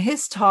 And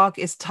his talk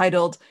is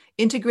titled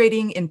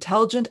Integrating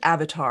Intelligent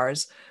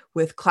Avatars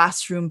with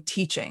Classroom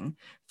Teaching.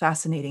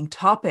 Fascinating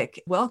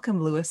topic.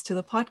 Welcome, Louis, to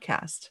the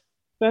podcast.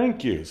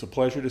 Thank you. It's a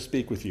pleasure to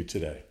speak with you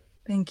today.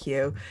 Thank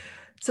you.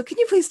 So can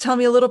you please tell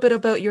me a little bit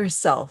about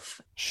yourself?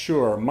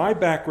 Sure. My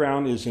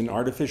background is in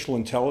artificial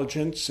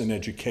intelligence and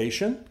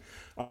education.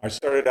 I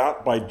started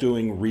out by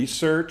doing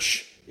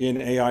research in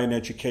AI and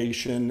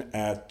education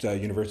at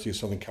University of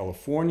Southern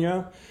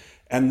California.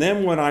 And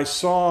then when I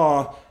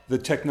saw the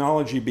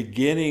technology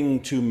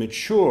beginning to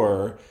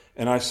mature,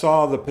 and I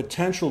saw the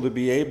potential to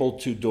be able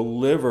to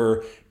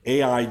deliver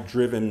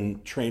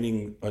AI-driven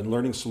training and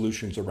learning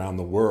solutions around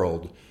the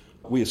world,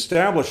 we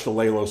established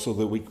Alelo so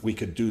that we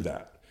could do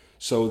that,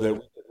 so that we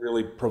could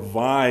really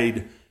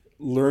provide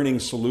learning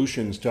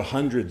solutions to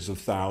hundreds of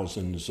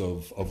thousands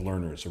of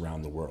learners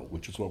around the world,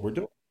 which is what we're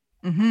doing.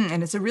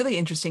 And it's a really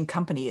interesting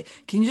company.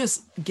 Can you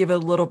just give a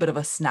little bit of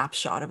a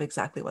snapshot of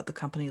exactly what the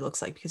company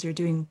looks like? Because you're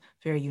doing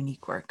very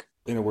unique work.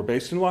 We're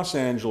based in Los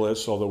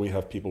Angeles, although we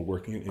have people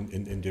working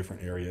in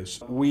different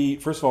areas.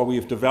 First of all, we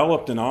have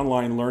developed an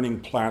online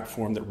learning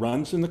platform that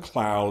runs in the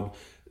cloud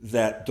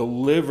that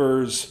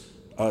delivers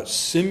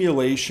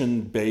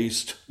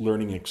simulation-based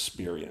learning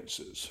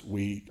experiences.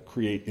 We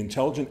create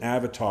intelligent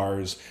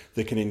avatars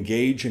that can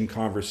engage in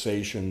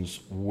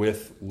conversations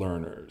with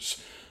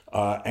learners.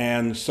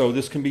 And so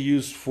this can be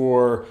used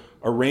for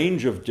a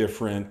range of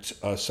different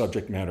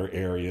subject matter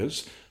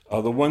areas.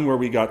 The one where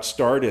we got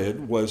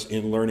started was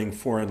in learning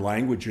foreign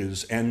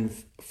languages and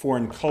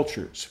foreign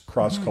cultures,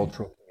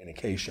 cross-cultural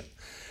communication.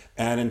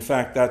 And in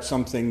fact, that's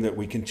something that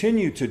we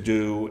continue to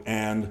do.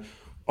 And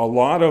a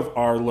lot of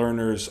our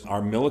learners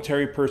are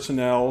military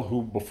personnel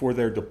who, before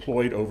they're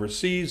deployed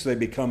overseas, they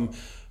become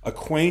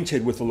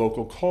acquainted with the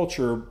local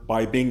culture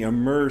by being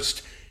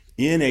immersed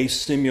in a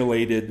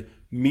simulated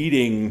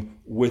meeting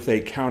with a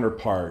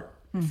counterpart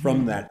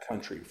from that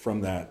country,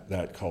 from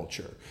that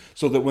culture.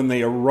 So that when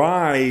they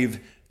arrive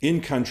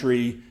in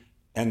country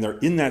and they're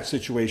in that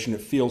situation,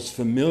 it feels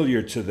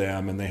familiar to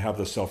them and they have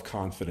the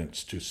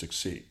self-confidence to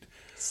succeed.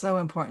 So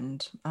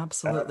important.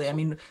 Absolutely. I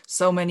mean,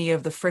 so many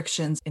of the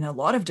frictions in a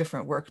lot of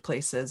different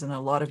workplaces and a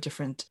lot of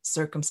different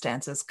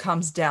circumstances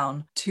comes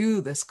down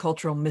to this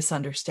cultural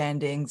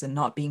misunderstandings and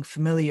not being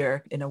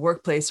familiar in a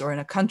workplace or in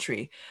a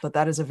country. But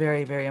that is a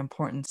very, very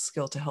important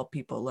skill to help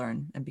people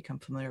learn and become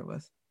familiar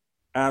with.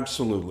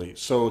 Absolutely.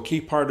 So a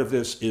key part of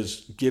this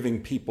is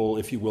giving people,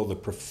 if you will, the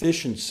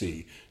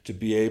proficiency to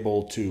be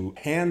able to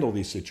handle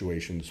these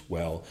situations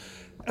well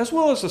as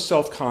the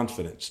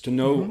self-confidence to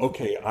know,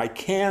 okay, I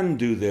can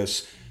do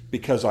this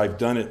because I've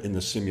done it in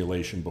the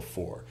simulation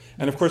before.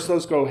 And of course,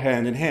 those go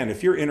hand in hand.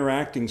 If you're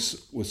interacting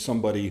with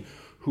somebody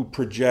who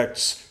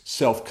projects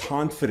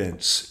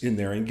self-confidence in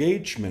their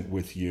engagement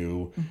with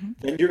you,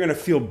 then you're going to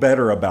feel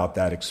better about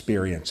that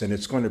experience, and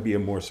it's going to be a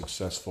more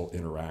successful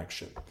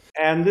interaction.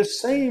 And these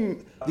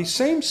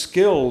same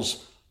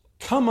skills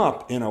come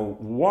up in a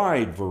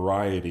wide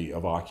variety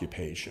of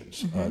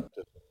occupations.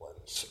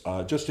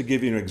 Just to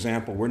give you an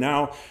example, we're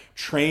now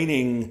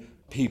training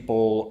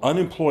people,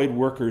 unemployed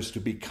workers, to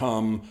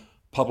become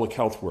public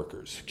health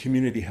workers,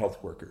 community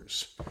health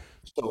workers.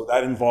 So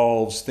that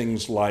involves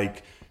things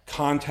like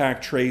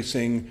contact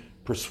tracing,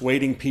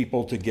 persuading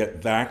people to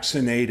get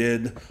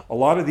vaccinated. A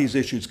lot of these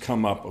issues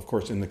come up, of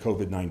course, in the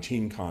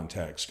COVID-19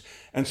 context.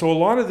 And so a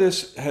lot of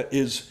this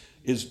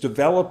is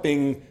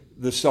developing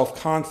the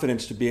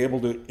self-confidence to be able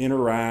to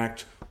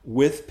interact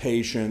with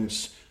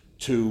patients,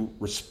 to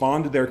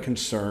respond to their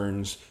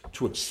concerns,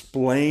 to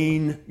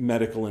explain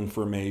medical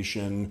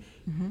information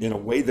in a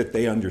way that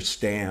they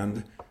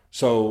understand.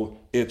 So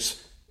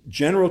it's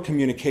general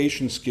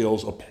communication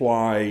skills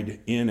applied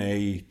in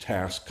a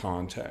task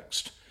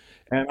context.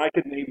 And I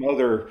could name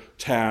other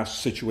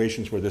task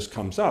situations where this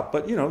comes up,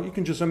 but you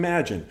can just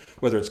imagine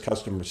whether it's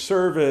customer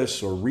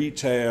service or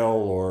retail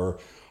or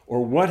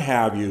what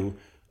have you.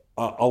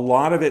 A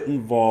lot of it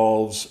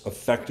involves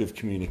effective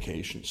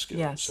communication skills.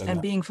 Yes,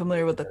 and being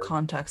familiar with the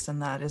context in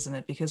that, isn't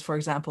it? Because, for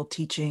example,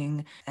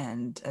 teaching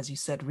and, as you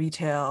said,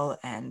 retail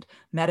and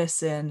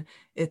medicine,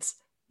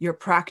 you're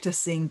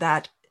practicing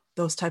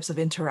those types of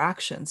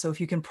interactions. So if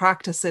you can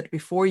practice it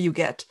before you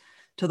get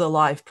to the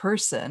live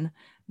person,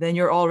 then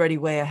you're already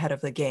way ahead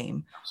of the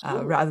game,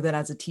 rather than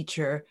as a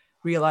teacher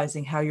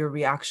realizing how your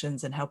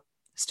reactions and how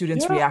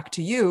students react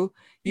to you.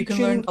 You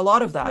can learn a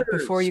lot of that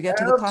before you get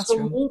to the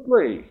classroom.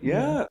 Absolutely.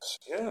 Yes.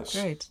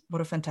 Great.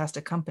 What a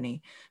fantastic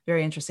company.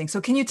 Very interesting.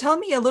 So can you tell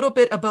me a little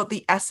bit about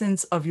the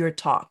essence of your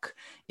talk,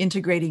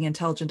 integrating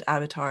intelligent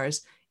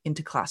avatars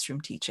into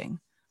classroom teaching?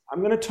 I'm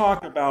going to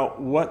talk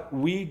about what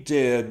we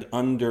did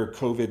under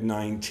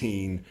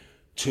COVID-19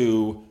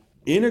 to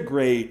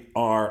integrate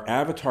our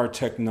avatar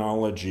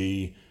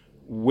technology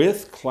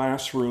with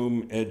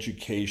classroom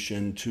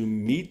education to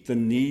meet the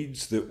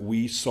needs that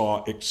we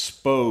saw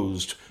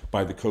exposed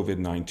by the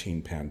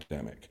COVID-19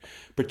 pandemic,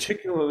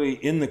 particularly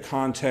in the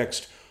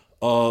context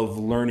of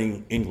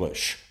learning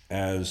English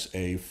as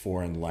a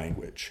foreign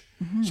language.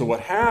 So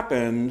what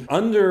happened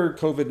under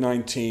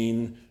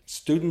COVID-19,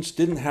 students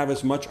didn't have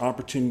as much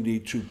opportunity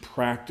to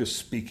practice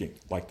speaking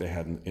like they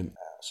had in the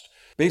past.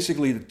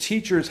 Basically, the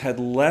teachers had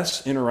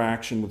less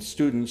interaction with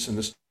students and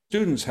the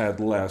students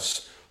had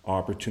less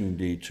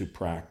opportunity to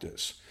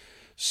practice.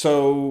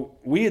 So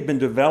we had been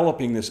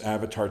developing this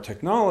avatar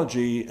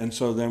technology, and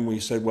so then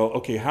we said, well,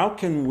 okay, how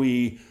can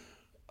we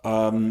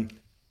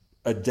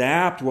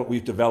adapt what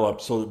we've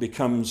developed so it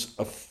becomes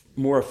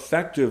more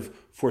effective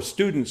for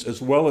students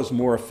as well as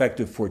more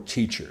effective for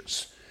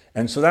teachers?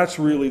 And so that's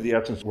really the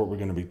essence of what we're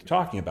going to be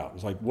talking about.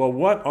 It's like, well,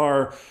 what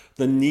are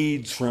the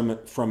needs from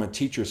a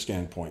teacher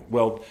standpoint?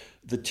 Well,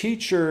 the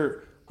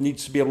teacher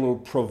needs to be able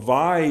to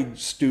provide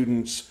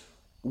students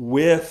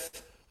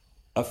with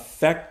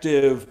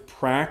effective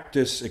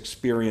practice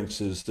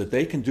experiences that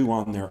they can do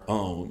on their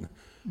own.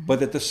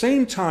 But at the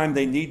same time,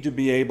 they need to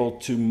be able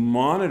to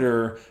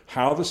monitor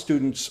how the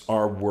students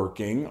are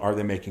working. Are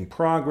they making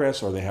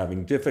progress? Are they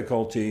having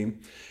difficulty?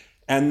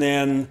 And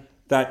then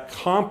that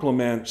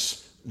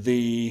complements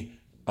the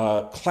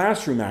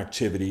classroom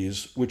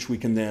activities, which we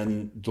can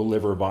then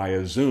deliver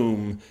via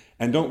Zoom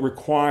and don't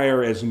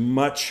require as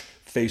much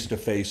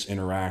face-to-face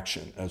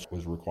interaction as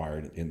was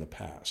required in the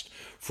past.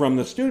 From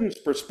the student's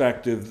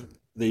perspective,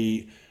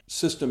 the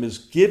system is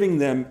giving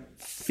them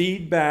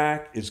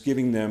feedback, is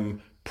giving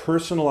them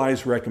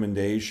personalized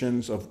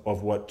recommendations of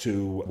what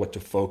to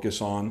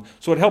focus on.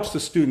 So it helps the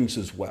students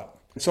as well.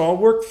 So I'll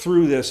work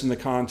through this in the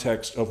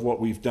context of what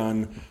we've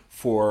done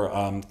for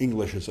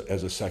English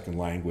as a second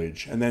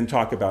language, and then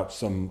talk about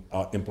some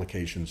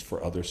implications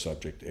for other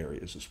subject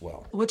areas as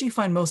well. What do you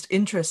find most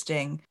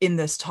interesting in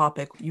this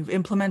topic? You've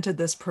implemented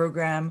this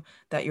program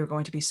that you're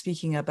going to be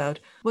speaking about.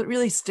 What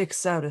really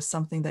sticks out as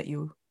something that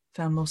you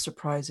found most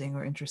surprising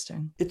or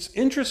interesting? It's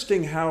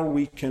interesting how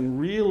we can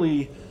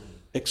really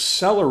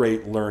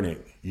accelerate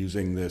learning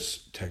using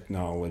this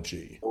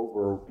technology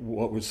over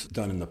what was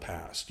done in the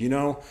past.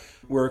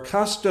 We're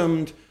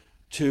accustomed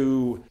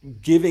to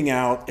giving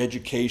out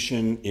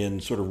education in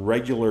sort of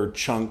regular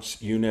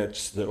chunks,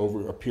 units that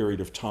over a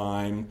period of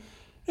time.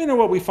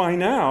 What we find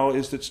now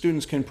is that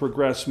students can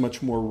progress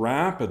much more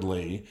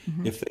rapidly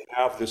if they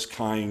have this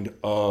kind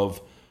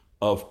of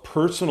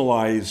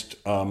personalized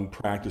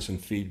practice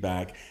and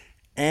feedback,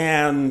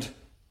 and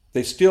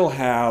they still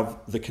have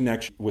the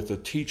connection with a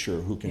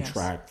teacher who can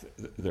track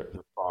their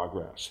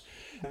progress.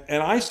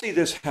 And I see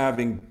this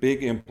having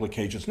big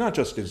implications, not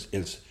just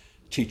as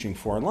teaching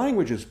foreign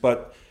languages,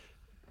 but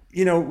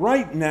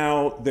right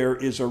now there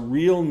is a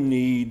real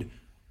need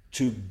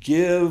to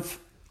give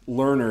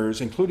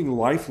learners, including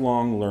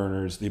lifelong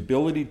learners, the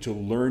ability to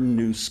learn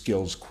new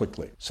skills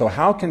quickly. So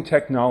how can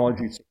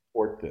technology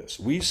support this?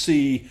 We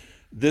see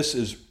this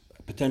as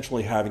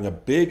potentially having a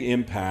big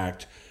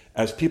impact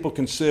as people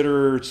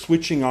consider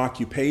switching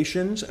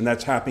occupations, and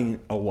that's happening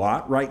a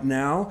lot right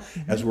now.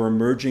 As we're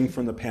emerging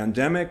from the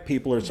pandemic,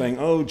 people are saying,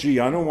 oh, gee,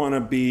 I don't want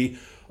to be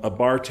a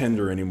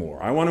bartender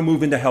anymore. I want to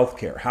move into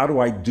healthcare. How do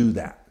I do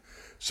that?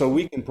 So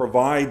we can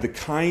provide the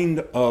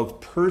kind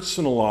of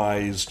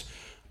personalized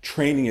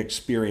training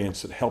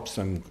experience that helps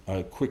them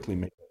quickly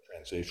make that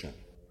transition.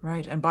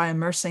 Right. And by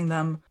immersing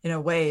them in a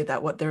way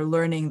that what they're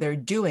learning, they're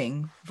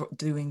doing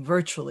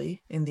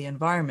virtually in the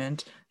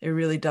environment, it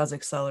really does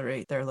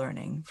accelerate their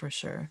learning for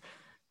sure.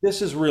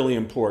 This is really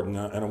important,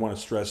 and I want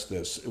to stress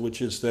this, which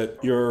is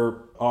that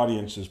your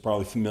audience is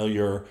probably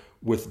familiar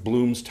with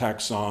Bloom's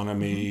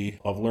taxonomy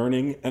of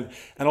learning. And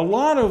a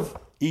lot of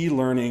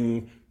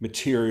e-learning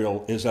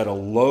material is at a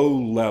low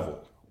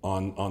level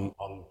on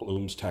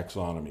Bloom's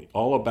taxonomy,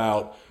 all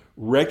about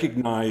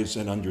recognize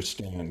and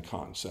understand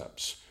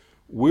concepts.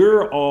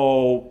 We're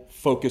all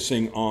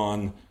focusing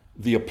on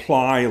the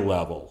apply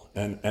level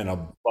and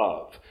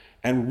above,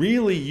 and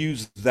really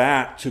use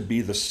that to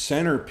be the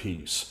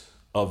centerpiece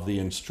of the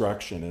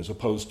instruction, as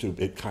opposed to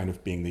it kind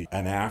of being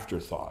an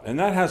afterthought. And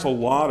that has a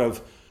lot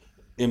of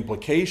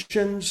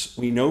implications.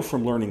 We know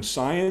from learning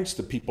science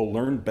that people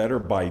learn better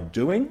by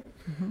doing.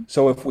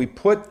 So if we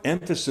put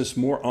emphasis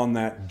more on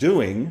that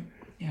doing,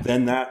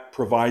 then that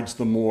provides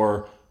the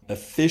more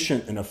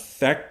efficient and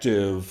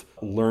effective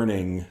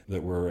learning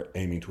that we're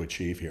aiming to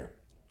achieve here.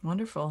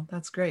 Wonderful.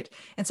 That's great.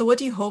 And so what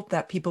do you hope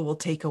that people will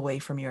take away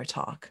from your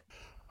talk?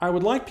 I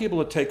would like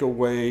people to take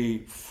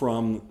away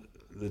from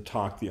the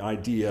talk the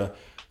idea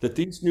that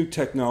these new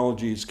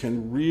technologies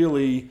can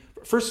really,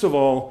 first of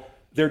all,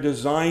 they're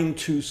designed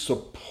to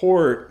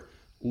support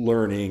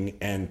learning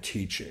and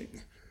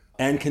teaching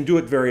and can do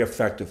it very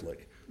effectively.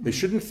 They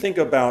shouldn't think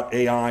about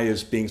AI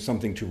as being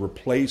something to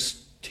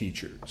replace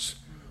teachers,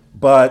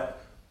 but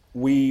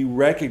we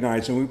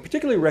recognize, and we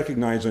particularly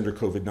recognize under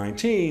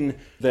COVID-19,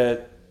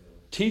 that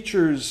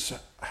teachers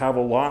have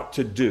a lot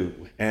to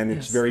do, and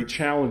it's very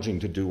challenging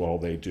to do all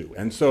they do.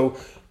 And so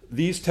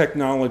these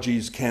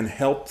technologies can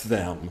help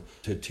them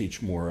to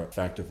teach more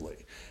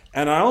effectively.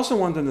 And I also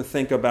want them to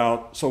think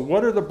about, so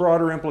what are the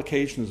broader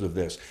implications of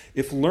this?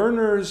 If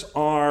learners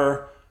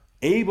are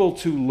able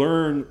to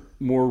learn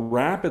more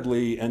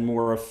rapidly and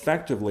more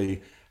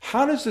effectively,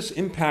 how does this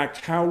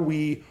impact how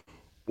we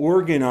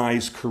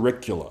organize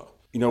curricula?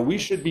 We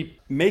should be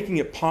making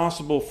it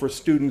possible for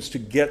students to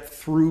get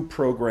through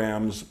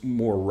programs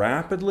more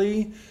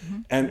rapidly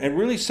and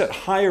really set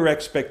higher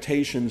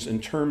expectations in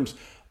terms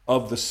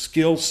of the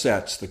skill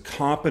sets, the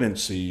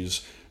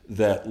competencies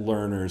that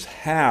learners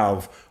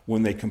have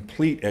when they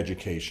complete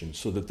education,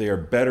 so that they are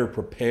better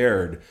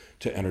prepared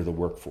to enter the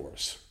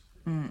workforce.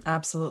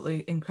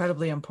 Absolutely.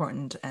 Incredibly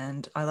important.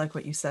 And I like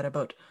what you said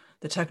about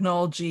the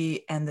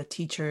technology and the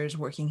teachers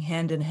working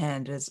hand in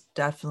hand is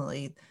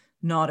definitely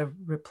not a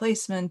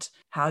replacement.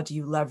 How do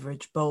you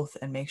leverage both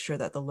and make sure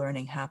that the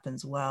learning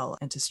happens well,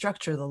 and to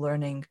structure the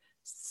learning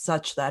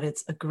such that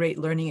it's a great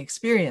learning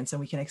experience and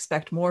we can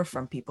expect more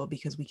from people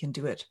because we can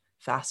do it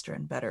faster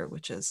and better,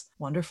 which is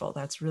wonderful.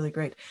 That's really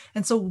great.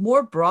 And so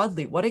more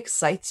broadly, what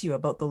excites you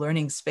about the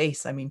learning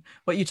space? I mean,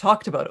 what you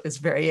talked about is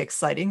very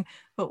exciting,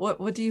 but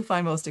what do you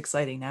find most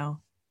exciting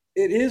now?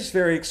 It is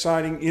very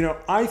exciting.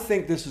 I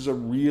think this is a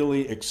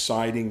really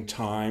exciting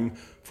time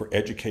for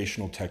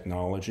educational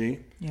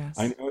technology. Yes.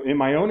 In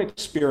my own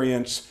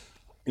experience,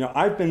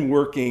 I've been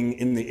working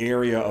in the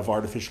area of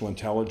artificial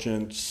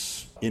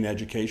intelligence in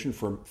education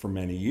for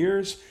many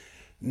years.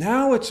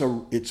 Now it's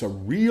a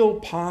real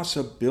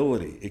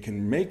possibility. It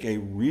can make a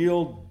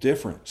real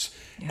difference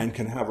and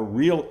can have a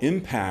real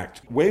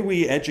impact. The way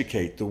we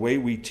educate, the way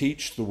we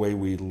teach, the way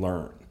we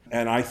learn.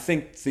 And I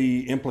think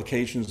the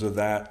implications of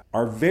that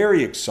are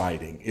very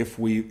exciting if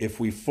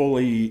we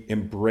fully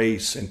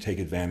embrace and take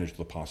advantage of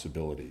the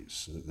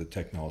possibilities that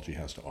technology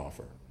has to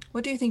offer.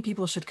 What do you think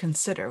people should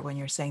consider when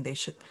you're saying they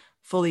should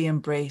fully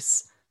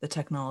embrace the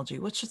technology?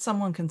 What should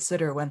someone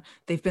consider when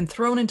they've been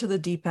thrown into the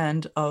deep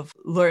end of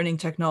learning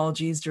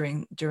technologies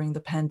during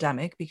the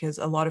pandemic? Because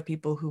a lot of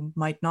people who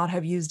might not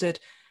have used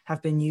it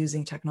have been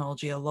using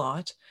technology a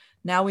lot.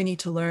 Now we need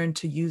to learn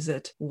to use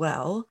it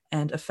well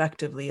and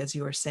effectively, as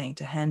you were saying,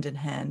 to hand in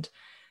hand.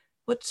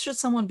 What should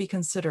someone be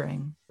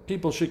considering?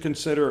 People should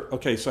consider,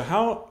 okay, so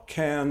how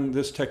can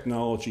this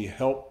technology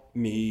help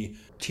me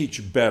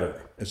teach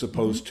better as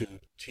opposed to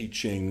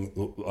teaching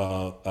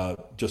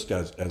just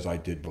as I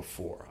did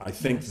before? I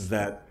think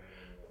that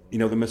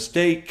the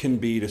mistake can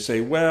be to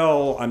say,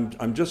 well,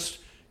 I'm just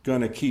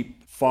going to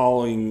keep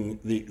following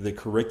the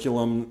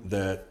curriculum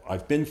that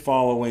I've been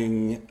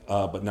following,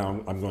 but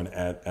now I'm going to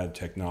add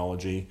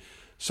technology.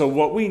 So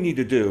what we need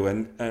to do,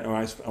 and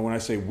when I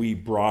say we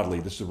broadly,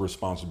 this is a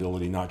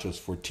responsibility not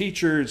just for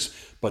teachers,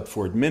 but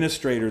for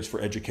administrators, for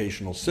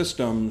educational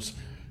systems.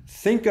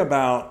 Think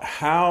about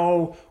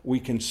how we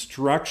can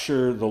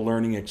structure the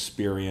learning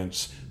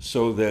experience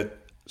so that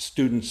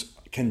students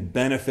can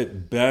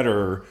benefit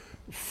better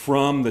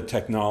from the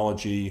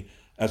technology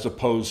as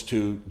opposed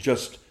to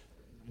just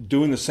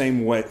doing the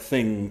same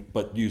thing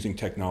but using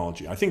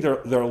technology. I think there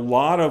are a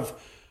lot of,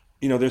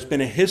 there's been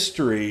a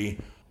history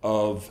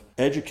of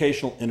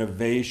educational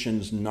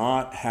innovations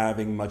not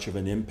having much of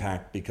an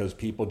impact because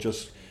people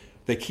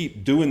they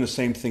keep doing the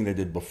same thing they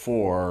did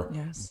before,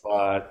 yes,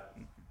 but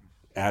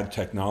add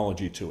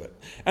technology to it.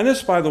 And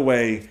this, by the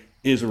way,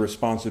 is a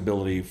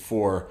responsibility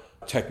for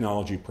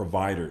technology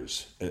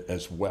providers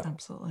as well.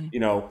 Absolutely.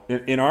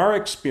 In our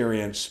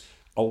experience,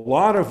 a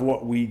lot of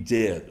what we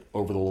did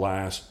over the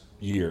last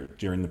year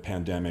during the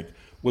pandemic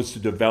was to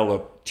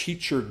develop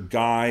teacher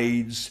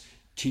guides,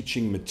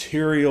 teaching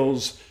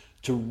materials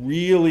to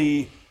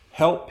really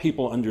help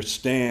people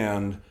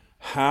understand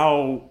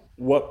how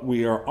what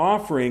we are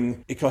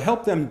offering, it can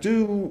help them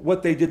do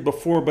what they did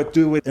before, but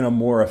do it in a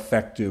more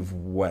effective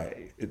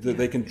way.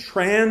 They can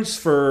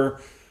transfer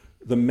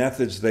the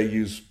methods they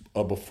used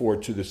before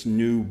to this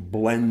new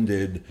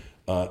blended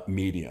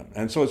medium.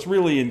 And so it's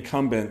really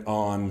incumbent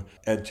on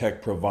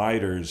EdTech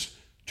providers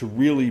to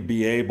really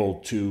be able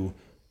to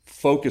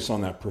focus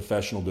on that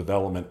professional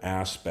development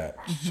aspect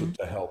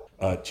to help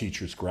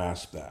teachers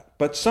grasp that.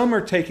 But some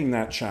are taking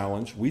that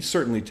challenge. We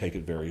certainly take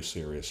it very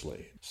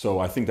seriously. So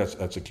I think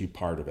that's a key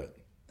part of it.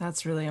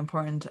 That's really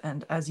important.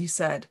 And as you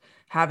said,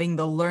 having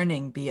the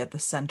learning be at the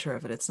center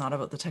of it. It's not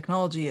about the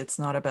technology. It's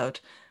not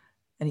about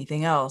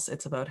anything else.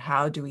 It's about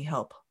how do we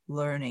help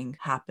learning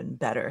happen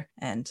better,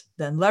 and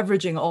then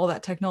leveraging all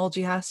that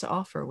technology has to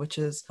offer, which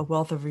is a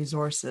wealth of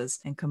resources,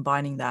 and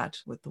combining that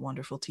with the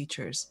wonderful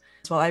teachers.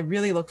 So I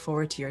really look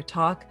forward to your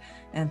talk,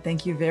 and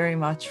thank you very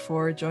much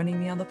for joining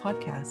me on the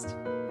podcast.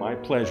 My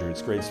pleasure.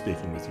 It's great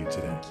speaking with you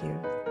today. Thank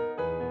you.